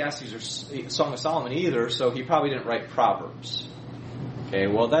Ecclesiastes or Song of Solomon either, so he probably didn't write Proverbs. Okay,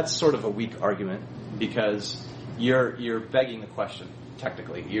 well, that's sort of a weak argument because you're begging the question.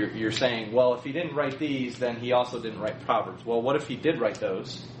 Technically, you're saying, well, if he didn't write these, then he also didn't write Proverbs. Well, what if he did write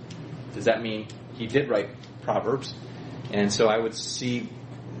those? Does that mean he did write Proverbs? And so I would see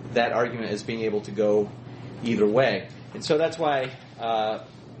that argument as being able to go either way. And so that's why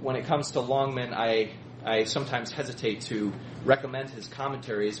when it comes to Longman, I sometimes hesitate to recommend his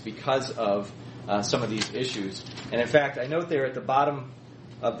commentaries because of some of these issues. And in fact, I note there at the bottom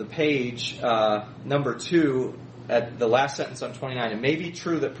of the page, number 2, at the last sentence on 29, it may be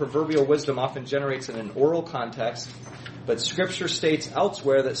true that proverbial wisdom often generates in an oral context, but Scripture states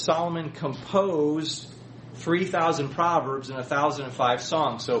elsewhere that Solomon composed 3,000 proverbs and 1,005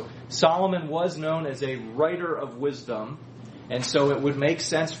 songs. So Solomon was known as a writer of wisdom, and so it would make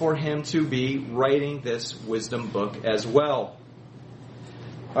sense for him to be writing this wisdom book as well.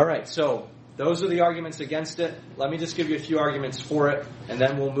 All right, so those are the arguments against it. Let me just give you a few arguments for it, and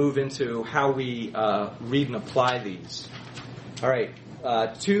then we'll move into how we read and apply these. All right,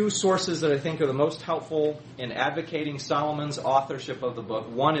 2 sources that I think are the most helpful in advocating Solomon's authorship of the book.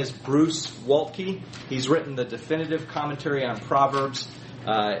 One is Bruce Waltke. He's written the definitive commentary on Proverbs.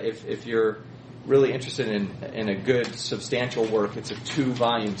 If you're really interested in a good, substantial work, it's a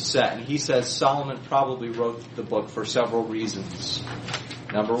 2-volume set. And he says Solomon probably wrote the book for several reasons.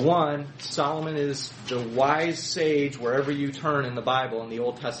 Number 1, Solomon is the wise sage wherever you turn in the Bible in the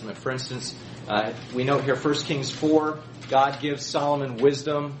Old Testament. For instance, we note here 1 Kings 4, God gives Solomon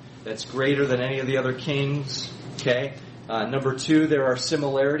wisdom that's greater than any of the other kings. Okay. Number 2, there are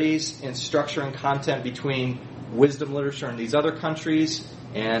similarities in structure and content between wisdom literature in these other countries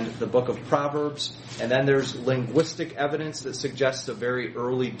and the book of Proverbs. And then there's linguistic evidence that suggests a very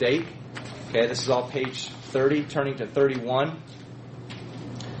early date. Okay, this is all page 30, turning to 31.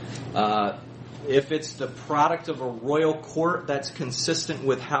 If it's the product of a royal court, that's consistent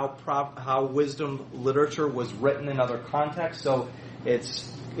with how wisdom literature was written in other contexts. So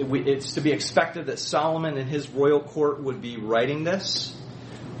it's to be expected that Solomon and his royal court would be writing this.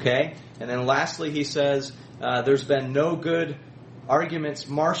 Okay, and then lastly, he says there's been no good arguments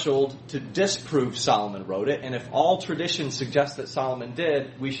marshaled to disprove Solomon wrote it, and if all tradition suggests that Solomon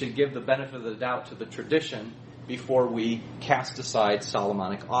did, we should give the benefit of the doubt to the tradition before we cast aside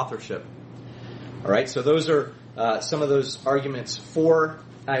Solomonic authorship. All right, so those are some of those arguments for.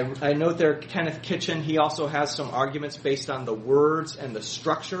 I note there Kenneth Kitchen, he also has some arguments based on the words and the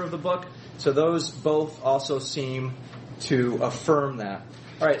structure of the book. So those both also seem to affirm that.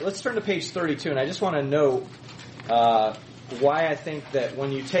 All right, let's turn to page 32, and I just want to note why I think that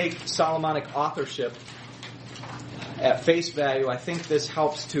when you take Solomonic authorship at face value, I think this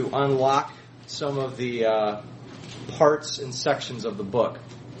helps to unlock some of the parts and sections of the book.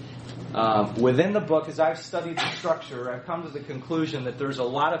 Within the book, as I've studied the structure, I've come to the conclusion that there's a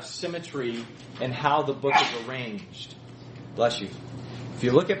lot of symmetry in how the book is arranged. Bless you. If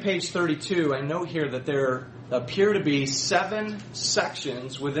you look at page 32, I note here that there appear to be 7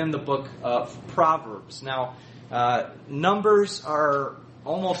 sections within the book of Proverbs. Now, numbers are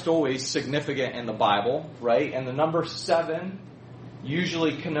almost always significant in the Bible, right? And the number 7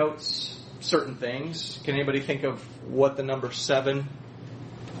 usually connotes certain things. Can anybody think of what the number 7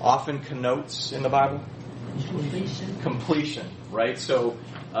 often connotes in the Bible? Completion, right? So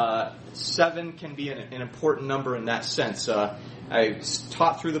 7 can be an important number in that sense. I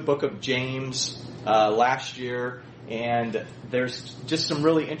taught through the book of James last year, and there's just some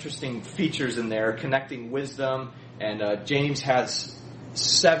really interesting features in there connecting wisdom, and James has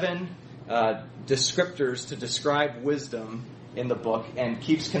 7 descriptors to describe wisdom in the book and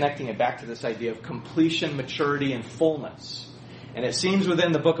keeps connecting it back to this idea of completion, maturity, and fullness. And it seems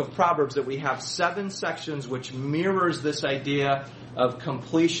within the book of Proverbs that we have 7 sections which mirrors this idea of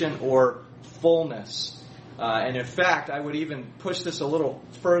completion or fullness. And in fact, I would even push this a little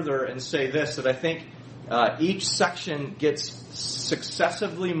further and say this, that I think each section gets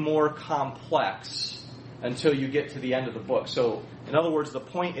successively more complex until you get to the end of the book. So, in other words, the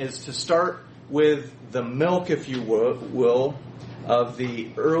point is to start with the milk, if you will, of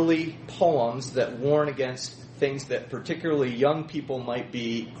the early poems that warn against things that particularly young people might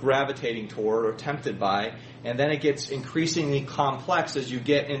be gravitating toward or tempted by, and then it gets increasingly complex as you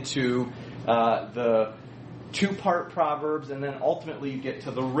get into the 2-part Proverbs, and then ultimately you get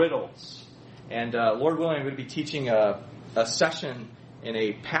to the riddles. And Lord willing, I'm going to be teaching a session in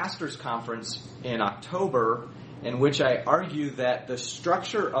a pastor's conference in October in which I argue that the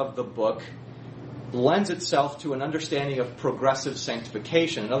structure of the book lends itself to an understanding of progressive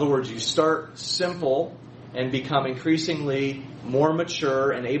sanctification. In other words, you start simple and become increasingly more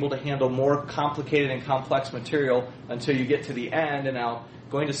mature and able to handle more complicated and complex material until you get to the end. And I'm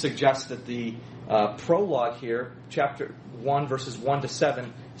going to suggest that the prologue here, chapter 1, verses 1 to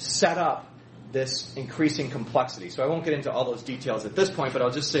 7, set up this increasing complexity. So I won't get into all those details at this point, but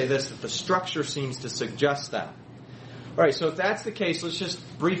I'll just say this, that the structure seems to suggest that. All right, so if that's the case, let's just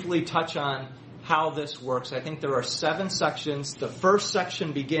briefly touch on how this works. I think there are 7 sections. The first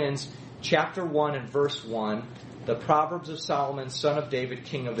section begins chapter 1 and verse 1, the Proverbs of Solomon, son of David,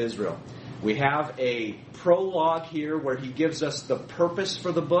 king of Israel. We have a prologue here where he gives us the purpose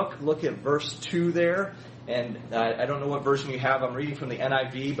for the book. Look at verse 2 there. And I don't know what version you have. I'm reading from the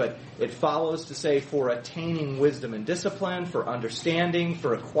NIV, but it follows to say, for attaining wisdom and discipline, for understanding,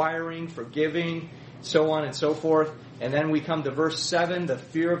 for acquiring, for giving, so on and so forth. And then we come to verse 7. The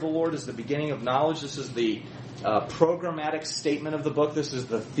fear of the Lord is the beginning of knowledge. This is the programmatic statement of the book. This is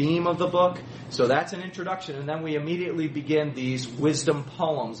the theme of the book. So that's an introduction. And then we immediately begin these wisdom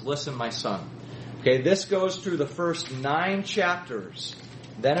poems. Listen, my son. Okay, this goes through the first 9 chapters.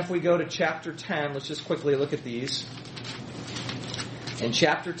 Then if we go to chapter 10, let's just quickly look at these. In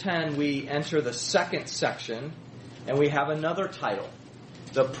chapter 10, we enter the second section, and we have another title,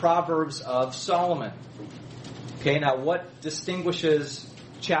 the Proverbs of Solomon. Okay, now what distinguishes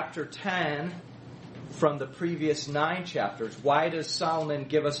chapter 10 from the previous 9 chapters? Why does Solomon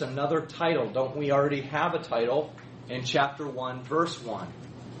give us another title? Don't we already have a title in chapter 1, verse 1?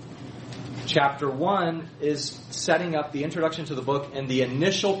 Chapter 1 is setting up the introduction to the book and the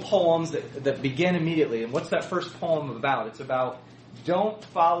initial poems that begin immediately. And what's that first poem about? It's about, don't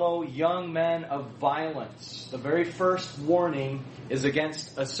follow young men of violence. The very first warning is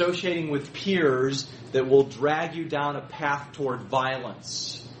against associating with peers that will drag you down a path toward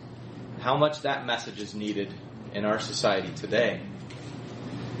violence. How much that message is needed in our society today.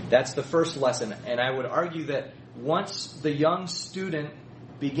 That's the first lesson. And I would argue that once the young student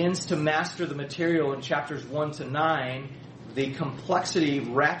begins to master the material in chapters 1 to 9, the complexity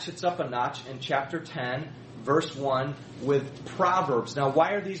ratchets up a notch in chapter 10, verse 1, with Proverbs. Now,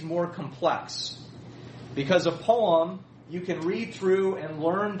 why are these more complex? Because a poem, you can read through and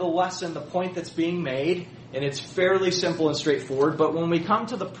learn the lesson, the point that's being made, and it's fairly simple and straightforward. But when we come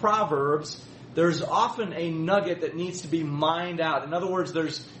to the Proverbs, there's often a nugget that needs to be mined out. In other words,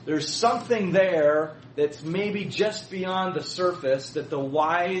 there's something there that's maybe just beyond the surface that the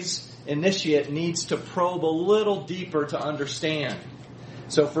wise initiate needs to probe a little deeper to understand.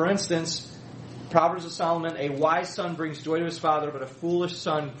 So, for instance, Proverbs of Solomon, a wise son brings joy to his father, but a foolish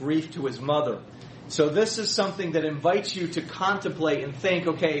son grief to his mother. So this is something that invites you to contemplate and think,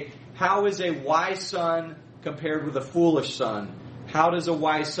 okay, how is a wise son compared with a foolish son? How does a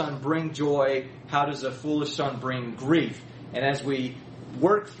wise son bring joy? How does a foolish son bring grief? And as we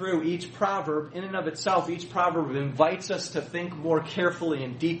work through each proverb, in and of itself, each proverb invites us to think more carefully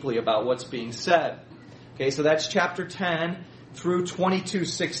and deeply about what's being said. Okay, so that's chapter 10 through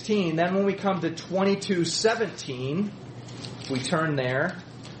 22:16. Then when we come to 22:17, we turn there.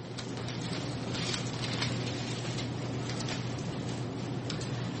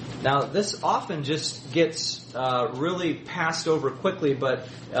 Now, this often just gets really passed over quickly, but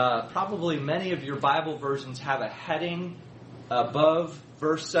probably many of your Bible versions have a heading above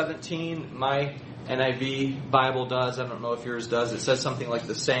verse 17. My NIV Bible does. I don't know if yours does. It says something like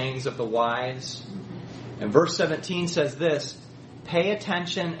the sayings of the wise. And verse 17 says this, pay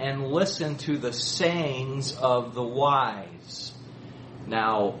attention and listen to the sayings of the wise.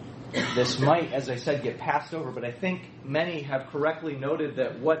 Now, this might, as I said, get passed over, but I think many have correctly noted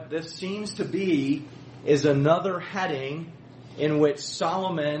that what this seems to be is another heading in which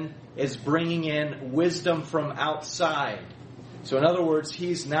Solomon is bringing in wisdom from outside. So in other words,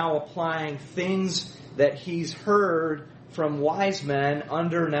 he's now applying things that he's heard from wise men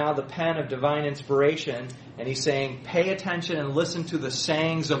under now the pen of divine inspiration, and he's saying, pay attention and listen to the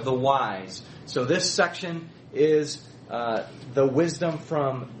sayings of the wise. So this section is the wisdom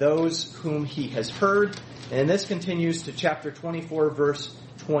from those whom he has heard. And this continues to chapter 24, verse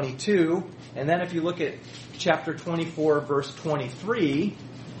 22. And then if you look at chapter 24, verse 23,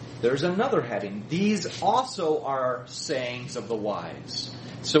 there's another heading. These also are sayings of the wise.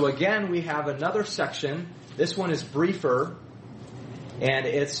 So again, we have another section. This one is briefer, and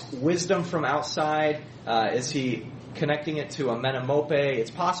it's wisdom from outside. Is he connecting it to a metamope?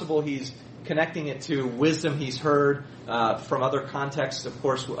 It's possible he's connecting it to wisdom he's heard from other contexts, of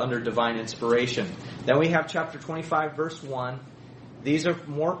course, under divine inspiration. Then we have chapter 25, verse 1. These are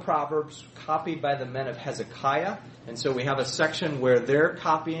more proverbs copied by the men of Hezekiah. And so we have a section where they're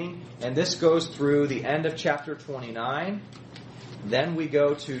copying, and this goes through the end of chapter 29. Then we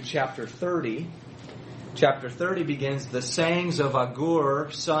go to chapter 30. Chapter 30 begins, the sayings of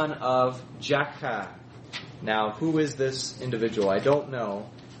Agur, son of Jakeh. Now, who is this individual? I don't know.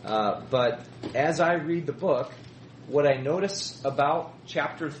 But as I read the book, what I notice about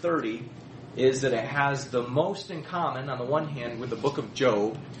chapter 30 is that it has the most in common, on the one hand, with the book of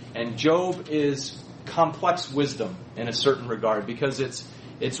Job. And Job is complex wisdom in a certain regard, because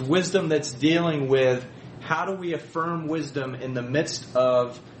it's wisdom that's dealing with how do we affirm wisdom in the midst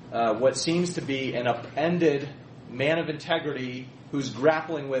of what seems to be an upended man of integrity who's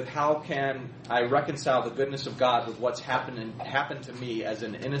grappling with how can I reconcile the goodness of God with what's happened to me as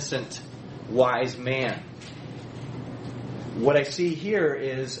an innocent, wise man. What I see here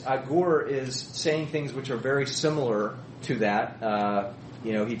is Agur is saying things which are very similar to that.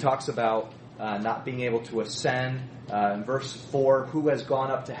 He talks about not being able to ascend. In verse 4, who has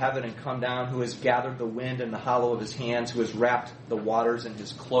gone up to heaven and come down, who has gathered the wind in the hollow of his hands, who has wrapped the waters in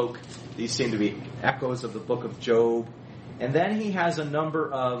his cloak. These seem to be echoes of the book of Job. And then he has a number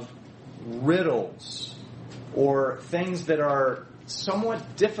of riddles, or things that are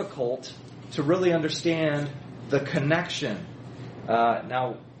somewhat difficult to really understand the connection.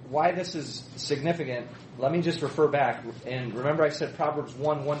 Now, why this is significant, let me just refer back. And remember I said Proverbs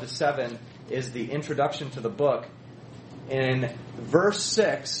 1:1-7 is the introduction to the book. In verse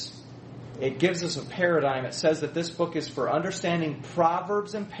 6, it gives us a paradigm. It says that this book is for understanding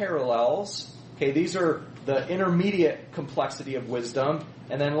proverbs and parallels. Okay, these are the intermediate complexity of wisdom.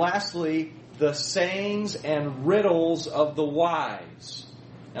 And then lastly, the sayings and riddles of the wise.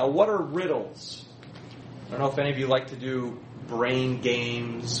 Now, what are riddles? I don't know if any of you like to do brain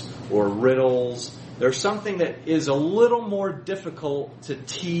games or riddles. There's something that is a little more difficult to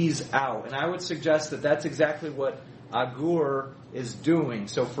tease out. And I would suggest that that's exactly what Agur is doing.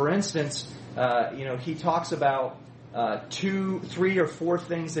 So, for instance, he talks about 2, 3, or 4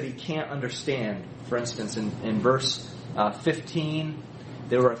 things that he can't understand. For instance, in verse 15,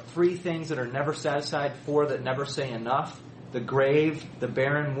 there are 3 things that are never satisfied, 4 that never say enough. The grave, the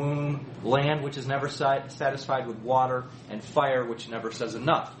barren womb, land which is never satisfied with water, and fire which never says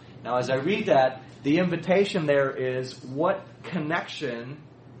enough. Now, as I read that, the invitation there is, what connection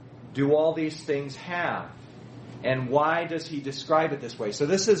do all these things have? And why does he describe it this way? So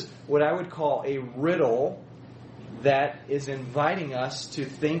this is what I would call a riddle that is inviting us to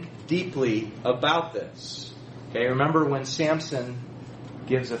think deeply about this. Okay, remember when Samson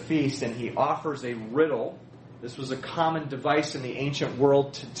gives a feast and he offers a riddle. This was a common device in the ancient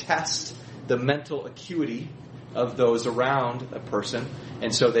world to test the mental acuity of those around a person.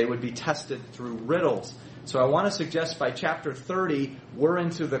 And so they would be tested through riddles. So I want to suggest by chapter 30, we're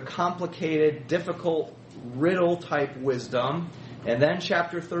into the complicated, difficult, riddle-type wisdom. And then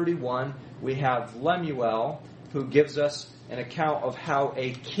chapter 31, we have Lemuel, who gives us an account of how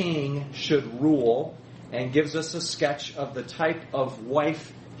a king should rule, and gives us a sketch of the type of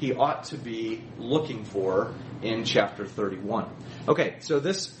wife he ought to be looking for in chapter 31. Okay, so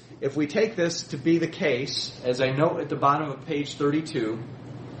this, if we take this to be the case, as I note at the bottom of page 32,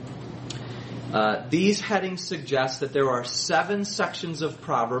 these headings suggest that there are 7 sections of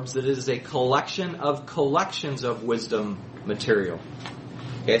Proverbs that is a collection of collections of wisdom material.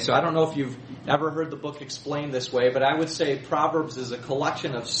 Okay, so I don't know if you've ever heard the book explained this way, but I would say Proverbs is a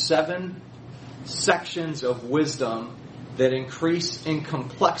collection of 7 sections of wisdom that increase in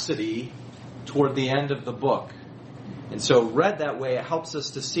complexity toward the end of the book. And so read that way, it helps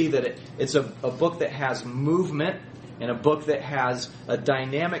us to see that it's a book that has movement and a book that has a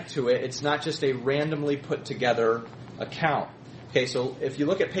dynamic to it. It's not just a randomly put together account. Okay, so if you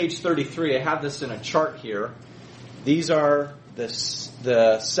look at page 33, I have this in a chart here. These are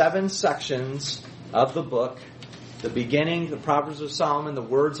the 7 sections of the book. The beginning, the Proverbs of Solomon, the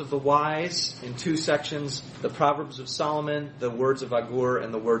words of the wise. In 2 sections, the Proverbs of Solomon, the words of Agur,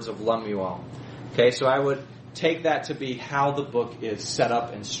 and the words of Lemuel. Okay, so I would take that to be how the book is set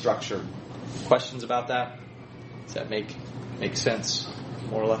up and structured. Questions about that? Does that make sense,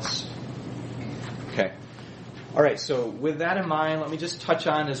 more or less? Okay. All right, so with that in mind, let me just touch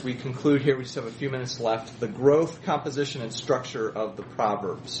on, as we conclude here, we just have a few minutes left, the growth, composition, and structure of the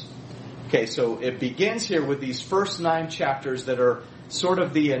Proverbs. Okay, so it begins here with these first 9 chapters that are sort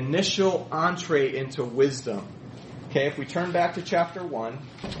of the initial entree into wisdom. Okay, if we turn back to chapter 1,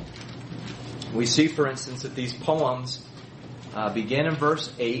 we see, for instance, that these poems begin in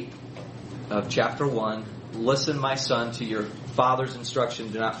verse 8 of chapter 1. Listen, my son, to your father's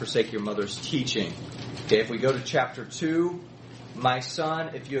instruction. Do not forsake your mother's teaching. Okay, if we go to chapter 2, my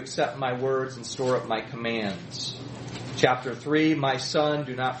son, if you accept my words and store up my commands. Chapter 3, my son,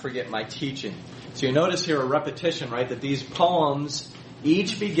 do not forget my teaching. So you notice here a repetition, right, that these poems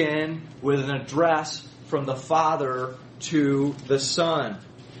each begin with an address from the father to the son.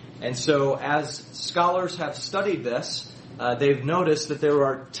 And so as scholars have studied this, they've noticed that there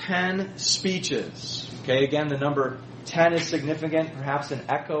are 10 speeches. Okay, again, the number 10 is significant, perhaps an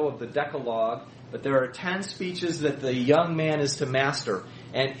echo of the Decalogue, but there are 10 speeches that the young man is to master.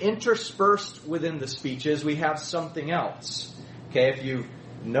 And interspersed within the speeches, we have something else. Okay, if you've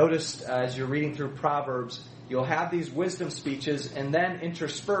noticed as you're reading through Proverbs, you'll have these wisdom speeches, and then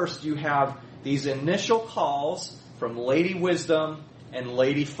interspersed you have these initial calls from Lady Wisdom and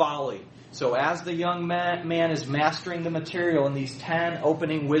Lady Folly. So as the young man is mastering the material in these 10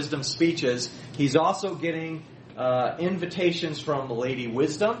 opening wisdom speeches, he's also getting invitations from Lady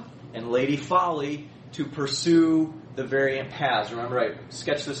Wisdom and Lady Folly to pursue the variant paths. Remember, I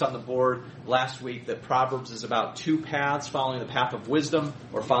sketched this on the board last week that Proverbs is about 2 paths, following the path of wisdom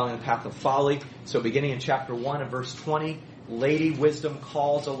or following the path of folly. So beginning in chapter 1 and verse 20, Lady Wisdom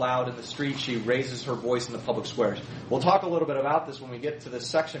calls aloud in the street. She raises her voice in the public squares. We'll talk a little bit about this when we get to this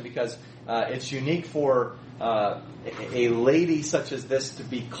section, because it's unique for a lady such as this to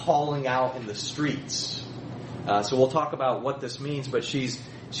be calling out in the streets. So we'll talk about what this means, but she's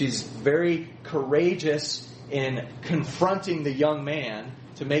very courageous in confronting the young man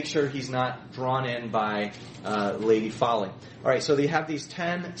to make sure he's not drawn in by Lady Folly. All right, so they have these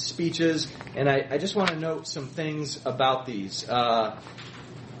 10 speeches, and I just want to note some things about these.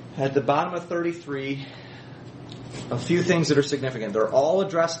 At the bottom of 33, a few things that are significant. They're all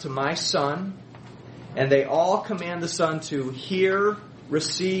addressed to my son, and they all command the son to hear,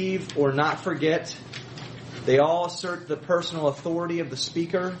 receive, or not forget. They all assert the personal authority of the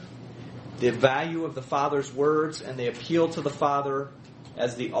speaker, the value of the father's words, and they appeal to the father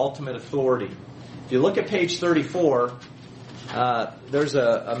as the ultimate authority. If you look at page 34, there's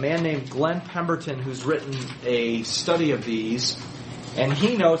a man named Glenn Pemberton who's written a study of these, and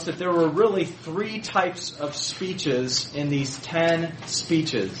he notes that there were really 3 types of speeches in these 10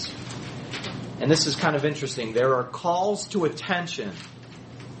 speeches. And this is kind of interesting. There are calls to attention.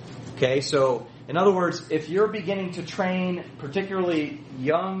 Okay, so in other words, if you're beginning to train particularly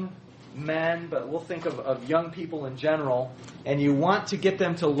young men, but we'll think of young people in general, and you want to get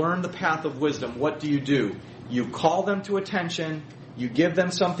them to learn the path of wisdom, what do? You call them to attention, you give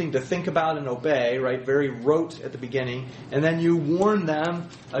them something to think about and obey, right? Very rote at the beginning, and then you warn them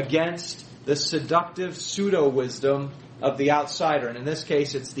against the seductive pseudo-wisdom of the outsider, and in this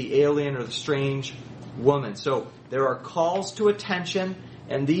case it's the alien or the strange woman. So there are calls to attention,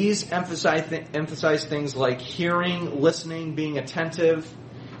 and these emphasize things like hearing, listening, being attentive.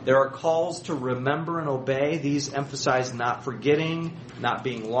 There are calls to remember and obey. These emphasize not forgetting, not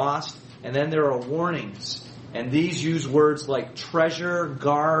being lost. And then there are warnings. And these use words like treasure,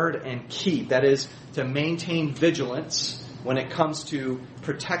 guard, and keep. That is, to maintain vigilance when it comes to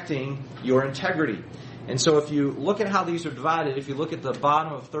protecting your integrity. And so if you look at how these are divided, if you look at the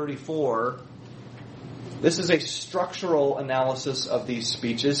bottom of 34, this is a structural analysis of these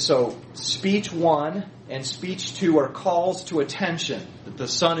speeches. So speech 1 and speech 2 are calls to attention, that the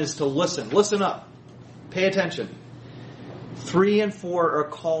son is to listen. Listen up. Pay attention. 3 and 4 are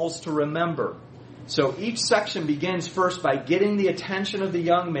calls to remember. So each section begins first by getting the attention of the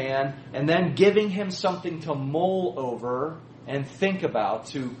young man and then giving him something to mull over and think about,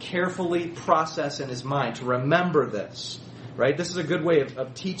 to carefully process in his mind, to remember this. Right? This is a good way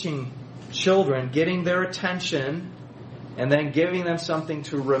of teaching children, getting their attention and then giving them something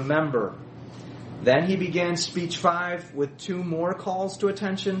to remember. Then he begins speech 5 with 2 more calls to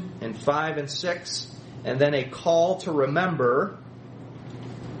attention, and 5 and 6, and then a call to remember.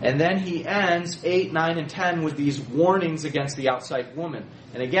 And then he ends 8, 9, and 10 with these warnings against the outside woman.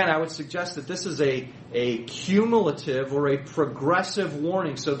 And again, I would suggest that this is a cumulative or a progressive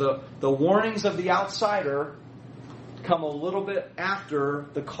warning. So the warnings of the outsider come a little bit after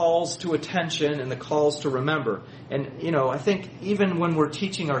the calls to attention and the calls to remember. And, I think even when we're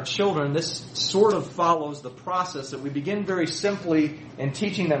teaching our children, this sort of follows the process that we begin very simply in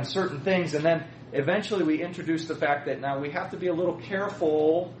teaching them certain things, and then eventually we introduce the fact that now we have to be a little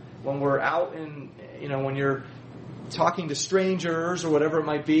careful when we're out in, when you're talking to strangers or whatever it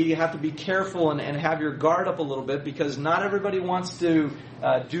might be. You have to be careful and have your guard up a little bit, because not everybody wants to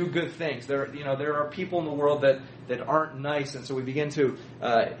do good things. There are people in the world that aren't nice, and so we begin to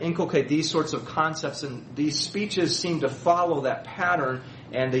inculcate these sorts of concepts, and these speeches seem to follow that pattern.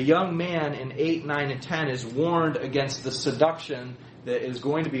 And the young man in 8, 9, and 10 is warned against the seduction that is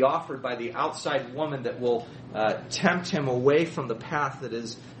going to be offered by the outside woman that will tempt him away from the path that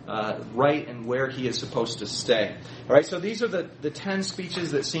is right and where he is supposed to stay. All right, so these are the 10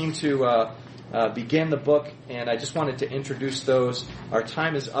 speeches that seem to begin the book, and I just wanted to introduce those. Our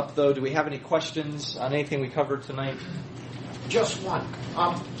time is up, though. Do we have any questions on anything we covered tonight? Just one.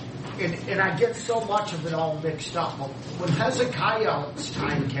 and I get so much of it all mixed up. But when Hezekiah's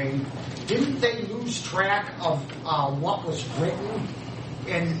time came, didn't they lose track of what was written?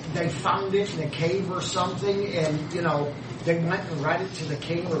 And they found it in a cave or something, and they went and read it to the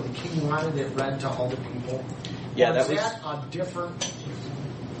king, or the king wanted it read to all the people. Yeah, that was a different.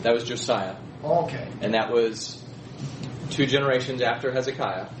 That was Josiah. Okay. And that was 2 generations after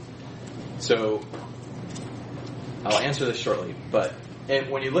Hezekiah. So I'll answer this shortly. And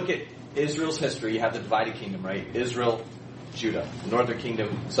when you look at Israel's history, you have the divided kingdom, right? Israel, Judah, northern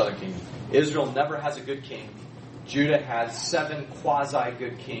kingdom, southern kingdom. Israel never has a good king. Judah has 7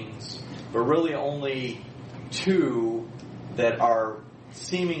 quasi-good kings, but really only 2 that are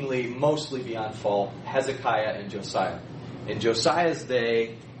seemingly mostly beyond fault, Hezekiah and Josiah. In Josiah's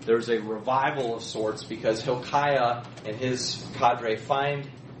day, there's a revival of sorts because Hilkiah and his cadre find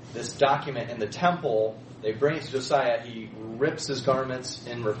this document in the temple. They bring it to Josiah. He rips his garments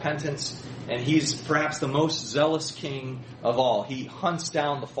in repentance, and he's perhaps the most zealous king of all. He hunts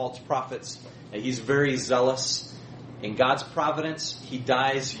down the false prophets, and he's very zealous. In God's providence, he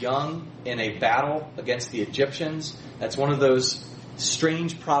dies young in a battle against the Egyptians. That's one of those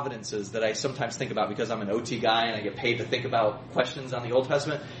strange providences that I sometimes think about because I'm an OT guy and I get paid to think about questions on the Old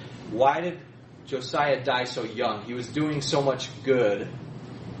Testament. Why did Josiah die so young? He was doing so much good,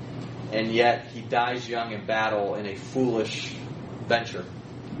 and yet he dies young in battle in a foolish venture.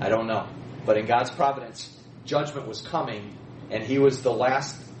 I don't know. But in God's providence, judgment was coming, and he was the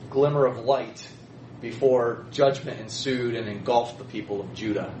last glimmer of light before judgment ensued and engulfed the people of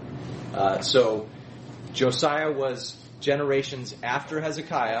Judah. So Josiah was generations after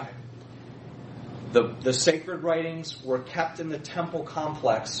Hezekiah. The sacred writings were kept in the temple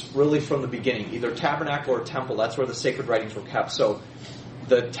complex really from the beginning, either tabernacle or temple. That's where the sacred writings were kept. So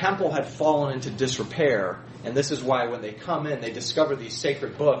the temple had fallen into disrepair, and this is why when they come in, they discover these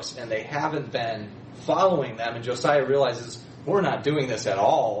sacred books, and they haven't been following them, and Josiah realizes, we're not doing this at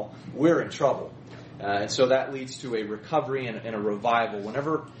all. We're in trouble. And so that leads to a recovery and a revival.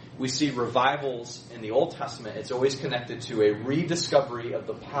 Whenever we see revivals in the Old Testament, it's always connected to a rediscovery of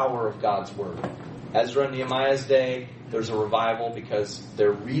the power of God's Word. Ezra and Nehemiah's day, there's a revival because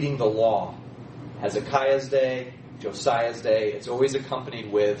they're reading the law. Hezekiah's day, Josiah's day, it's always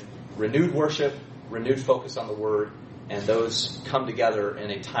accompanied with renewed worship, renewed focus on the Word, and those come together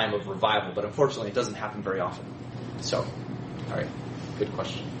in a time of revival. But unfortunately, it doesn't happen very often. So, all right, good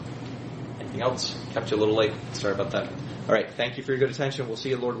question. Anything else? Kept you a little late. Sorry about that. All right, thank you for your good attention. We'll see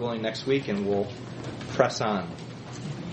you, Lord willing, next week, and we'll press on.